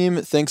creative team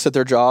thinks that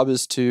their job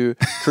is to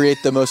create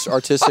the most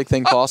artistic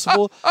thing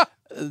possible,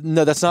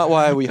 no, that's not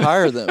why we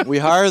hire them. We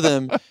hire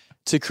them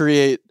to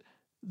create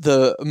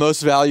the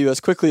most value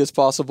as quickly as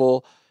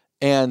possible.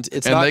 And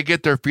they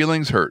get their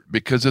feelings hurt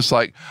because it's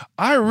like,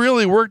 I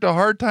really worked a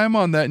hard time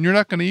on that and you're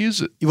not going to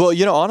use it. Well,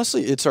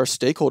 honestly, it's our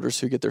stakeholders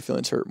who get their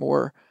feelings hurt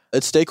more.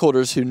 It's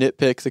stakeholders who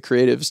nitpick the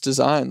creative's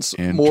designs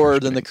more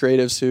than the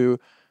creatives who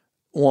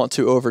want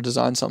to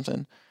over-design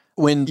something.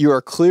 When you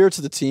are clear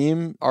to the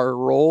team, our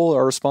role,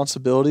 our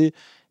responsibility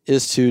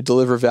is to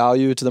deliver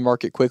value to the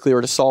market quickly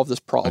or to solve this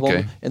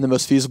problem in the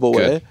most feasible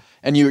way.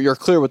 And you're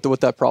clear with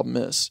what that problem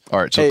is. All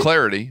right. So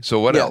clarity. So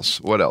what else?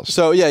 What else?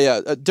 So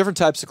different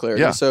types of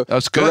clarity. Yeah, so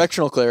that's good.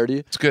 Directional clarity.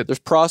 It's good. There's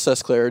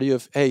process clarity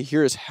of, hey,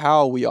 here is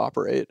how we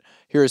operate.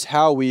 Here is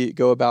how we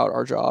go about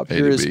our job.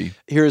 Here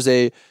is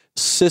a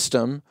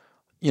system,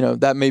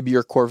 that may be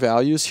your core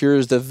values. Here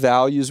is the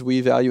values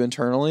we value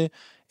internally.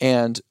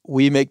 And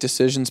we make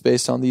decisions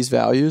based on these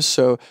values.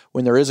 So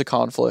when there is a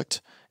conflict,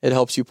 it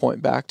helps you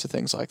point back to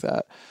things like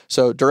that.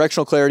 So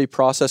directional clarity,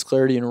 process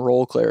clarity, and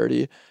role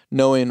clarity,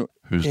 knowing,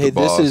 hey,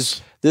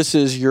 this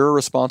is your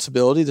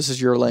responsibility. This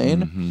is your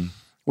lane. Mm-hmm.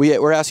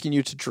 We're asking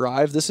you to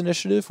drive this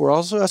initiative. We're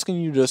also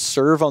asking you to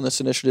serve on this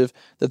initiative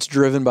that's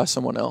driven by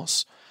someone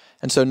else.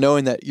 And so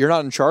knowing that you're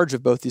not in charge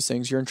of both these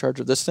things, you're in charge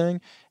of this thing,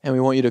 and we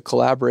want you to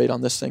collaborate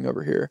on this thing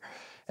over here.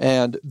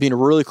 And being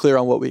really clear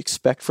on what we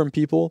expect from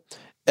people.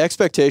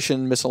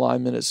 Expectation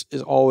misalignment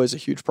is always a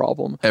huge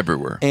problem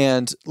everywhere.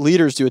 And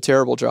leaders do a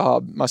terrible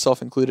job, myself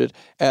included,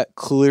 at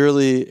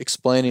clearly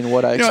explaining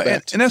what I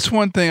expect. And that's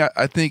one thing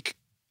I think,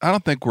 I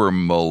don't think we're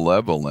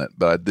malevolent,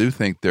 but I do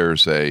think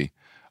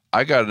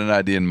I got an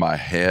idea in my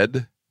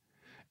head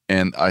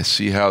and I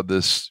see how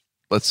this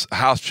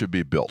house should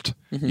be built,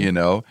 and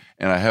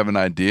I have an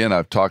idea and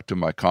I've talked to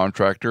my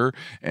contractor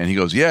and he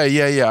goes, yeah,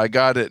 I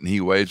got it. And he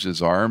waves his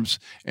arms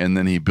and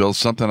then he builds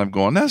something. I'm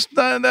going, that's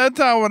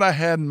not what I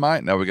had in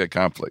mind. Now we got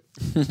conflict.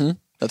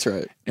 That's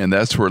right. And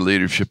that's where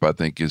leadership, I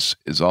think, is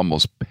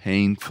almost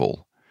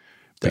painful.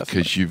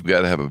 Definitely. Because you've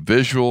got to have a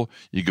visual,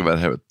 you've got to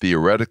have a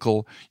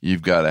theoretical,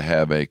 you've got to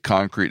have a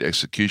concrete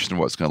execution of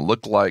what it's going to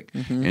look like,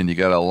 and you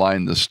got to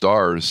align the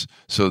stars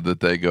so that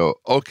they go,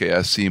 okay,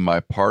 I see my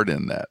part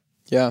in that.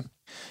 Yeah.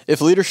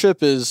 If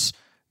leadership is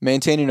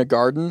maintaining a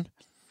garden,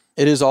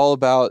 it is all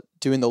about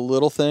doing the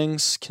little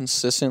things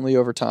consistently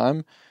over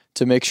time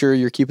to make sure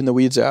you're keeping the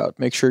weeds out,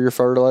 make sure you're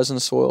fertilizing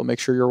the soil, make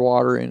sure you're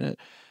watering it.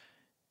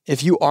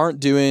 If you aren't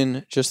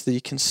doing just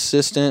the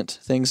consistent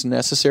things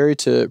necessary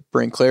to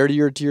bring clarity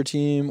to your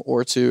team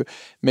or to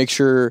make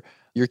sure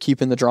you're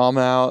keeping the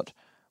drama out,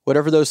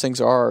 whatever those things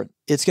are,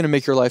 it's going to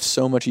make your life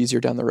so much easier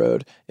down the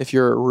road if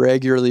you're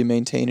regularly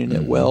maintaining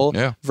it well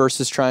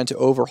versus trying to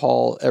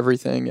overhaul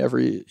everything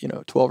every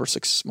 12 or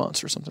 6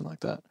 months or something like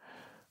that.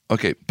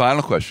 Okay,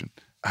 final question.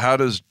 How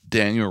does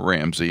Daniel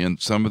Ramsey, and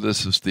some of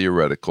this is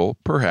theoretical,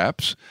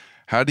 perhaps,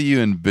 how do you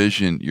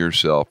envision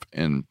yourself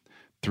in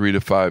 3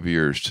 to 5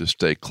 years to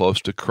stay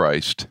close to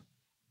Christ,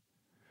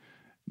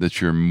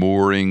 that your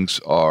moorings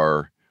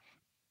are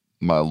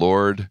my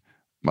Lord,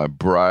 my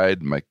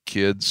bride, my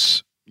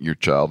kids, your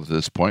child at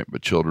this point,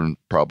 but children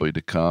probably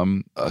to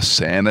come, a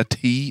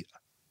sanity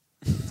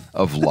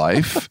of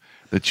life,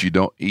 that you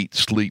don't eat,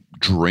 sleep,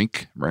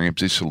 drink,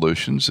 Ramsey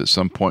Solutions. At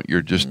some point,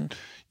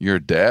 you're a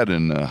dad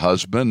and a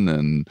husband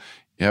and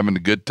you're having a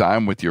good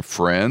time with your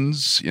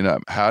friends.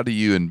 How do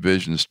you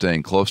envision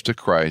staying close to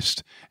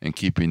Christ and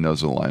keeping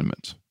those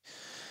alignments?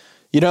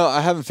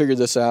 I haven't figured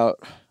this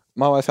out.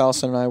 My wife,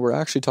 Allison, and I were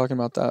actually talking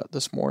about that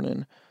this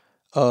morning.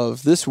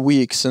 Of this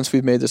week, since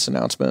we've made this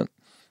announcement,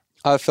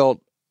 I've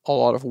felt a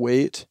lot of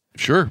weight.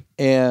 Sure.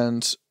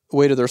 And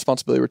weight of the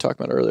responsibility we were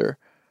talking about earlier,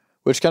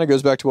 which kind of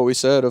goes back to what we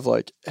said of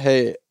like,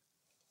 hey,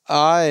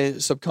 I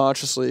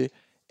subconsciously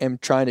am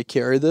trying to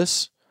carry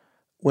this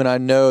when I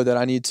know that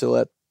I need to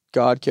let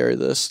God carry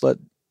this, let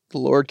the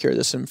Lord carry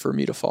this, and for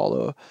me to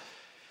follow.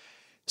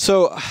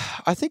 So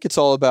I think it's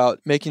all about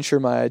making sure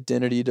my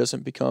identity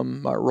doesn't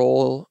become my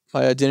role.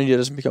 My identity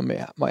doesn't become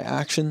my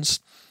actions.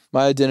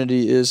 My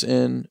identity is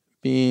in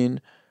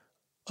being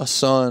a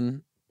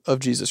son of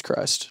Jesus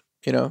Christ.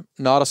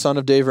 Not a son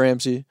of Dave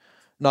Ramsey,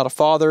 not a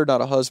father,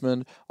 not a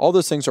husband. All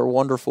those things are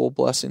wonderful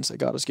blessings that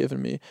God has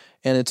given me,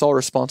 and it's all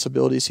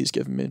responsibilities He's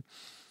given me.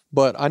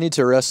 But I need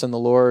to rest in the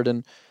Lord,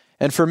 and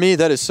for me,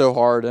 that is so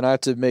hard, and I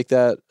have to make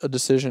that a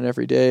decision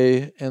every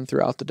day and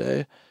throughout the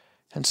day.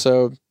 And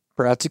so,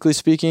 practically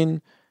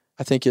speaking,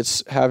 I think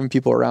it's having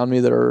people around me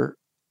that are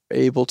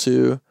able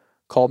to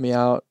call me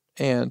out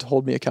and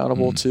hold me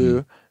accountable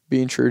to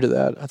being true to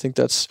that. I think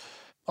that's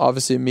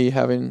obviously me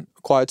having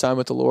quiet time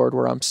with the Lord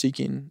where I'm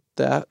seeking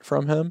that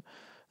from Him.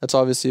 That's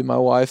obviously my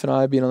wife and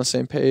I being on the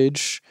same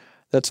page.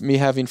 That's me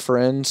having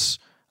friends.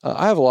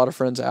 I have a lot of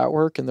friends at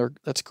work, and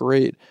that's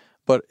great.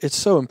 But it's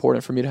so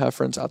important for me to have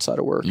friends outside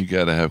of work. You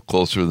got to have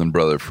closer than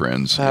brother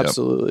friends.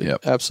 Absolutely.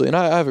 Yep. Absolutely.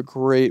 And I have a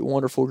great,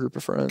 wonderful group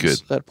of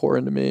friends that pour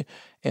into me.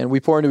 And we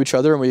pour into each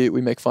other, and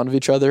we make fun of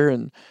each other.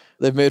 And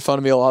they've made fun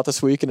of me a lot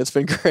this week, and it's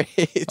been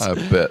great. I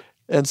bet.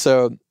 And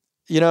so,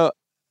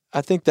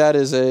 I think that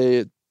is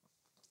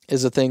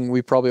a thing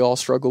we probably all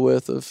struggle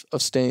with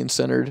of staying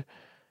centered.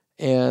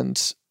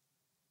 And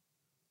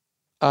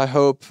I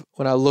hope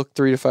when I look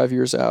 3 to 5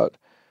 years out,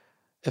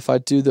 if I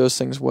do those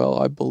things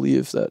well, I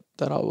believe that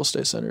I will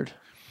stay centered.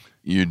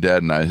 Your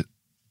dad and I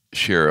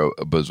share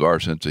a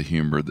bizarre sense of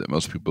humor that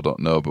most people don't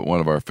know, but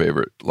one of our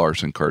favorite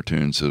Larson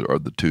cartoons are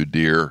the two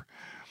deer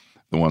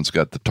The one's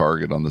got the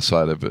target on the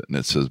side of it, and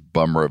it says,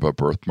 "Bummer of a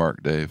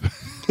birthmark, Dave."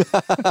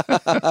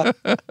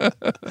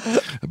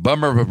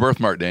 Bummer of a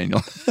birthmark,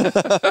 Daniel.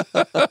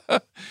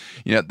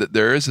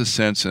 There is a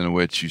sense in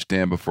which you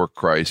stand before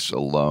Christ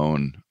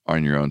alone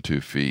on your own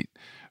 2 feet.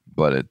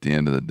 But at the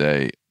end of the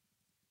day,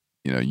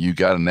 you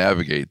got to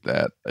navigate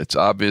that. It's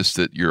obvious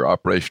that your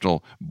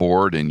operational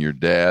board and your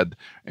dad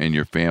and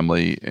your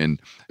family,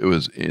 and it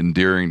was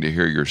endearing to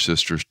hear your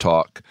sisters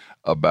talk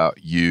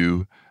about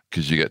you,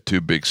 because you got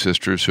 2 big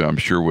sisters who I'm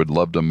sure would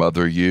love to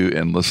mother you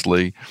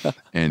endlessly.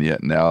 And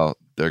yet now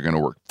they're going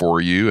to work for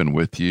you and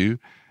with you.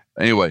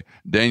 Anyway,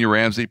 Daniel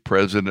Ramsey,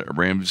 president of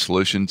Ramsey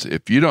Solutions.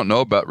 If you don't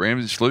know about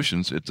Ramsey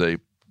Solutions, it's a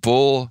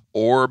full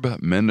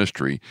orb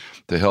ministry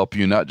to help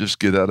you not just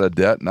get out of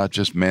debt, not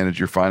just manage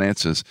your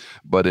finances,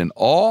 but in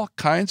all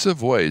kinds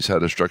of ways, how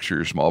to structure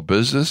your small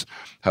business,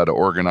 how to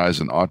organize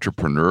an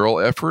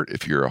entrepreneurial effort.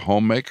 If you're a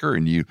homemaker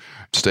and you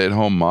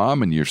stay-at-home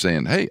mom and you're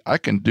saying, hey, I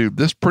can do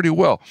this pretty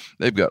well.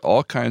 They've got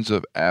all kinds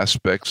of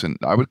aspects, and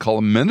I would call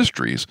them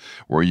ministries,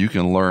 where you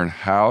can learn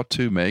how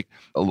to make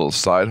a little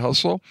side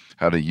hustle,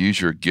 how to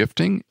use your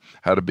gifting,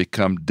 how to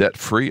become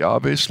debt-free,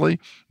 obviously,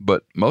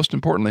 but most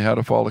importantly, how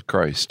to follow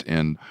Christ.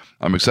 And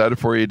I'm excited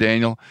for you,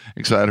 Daniel,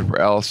 excited for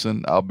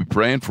Allison. I'll be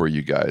praying for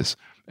you guys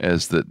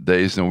as the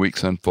days and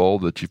weeks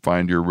unfold, that you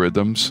find your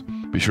rhythms.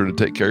 Be sure to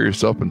take care of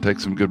yourself and take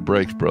some good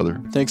breaks,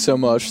 brother. Thanks so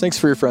much. Thanks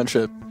for your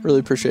friendship. Really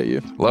appreciate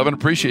you. Love and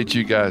appreciate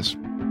you guys.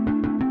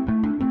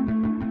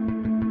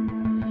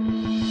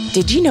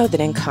 Did you know that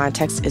In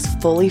Context is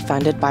fully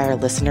funded by our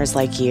listeners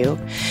like you?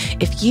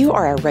 If you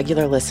are a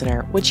regular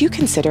listener, would you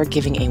consider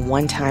giving a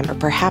one-time or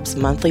perhaps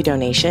monthly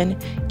donation?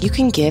 You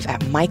can give at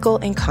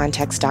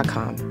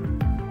michaelincontext.com.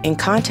 In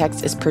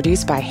Context is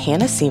produced by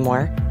Hannah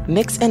Seymour,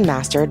 mixed and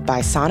mastered by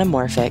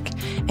Sonomorphic,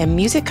 and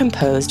music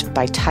composed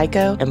by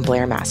Tycho and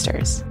Blair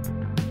Masters.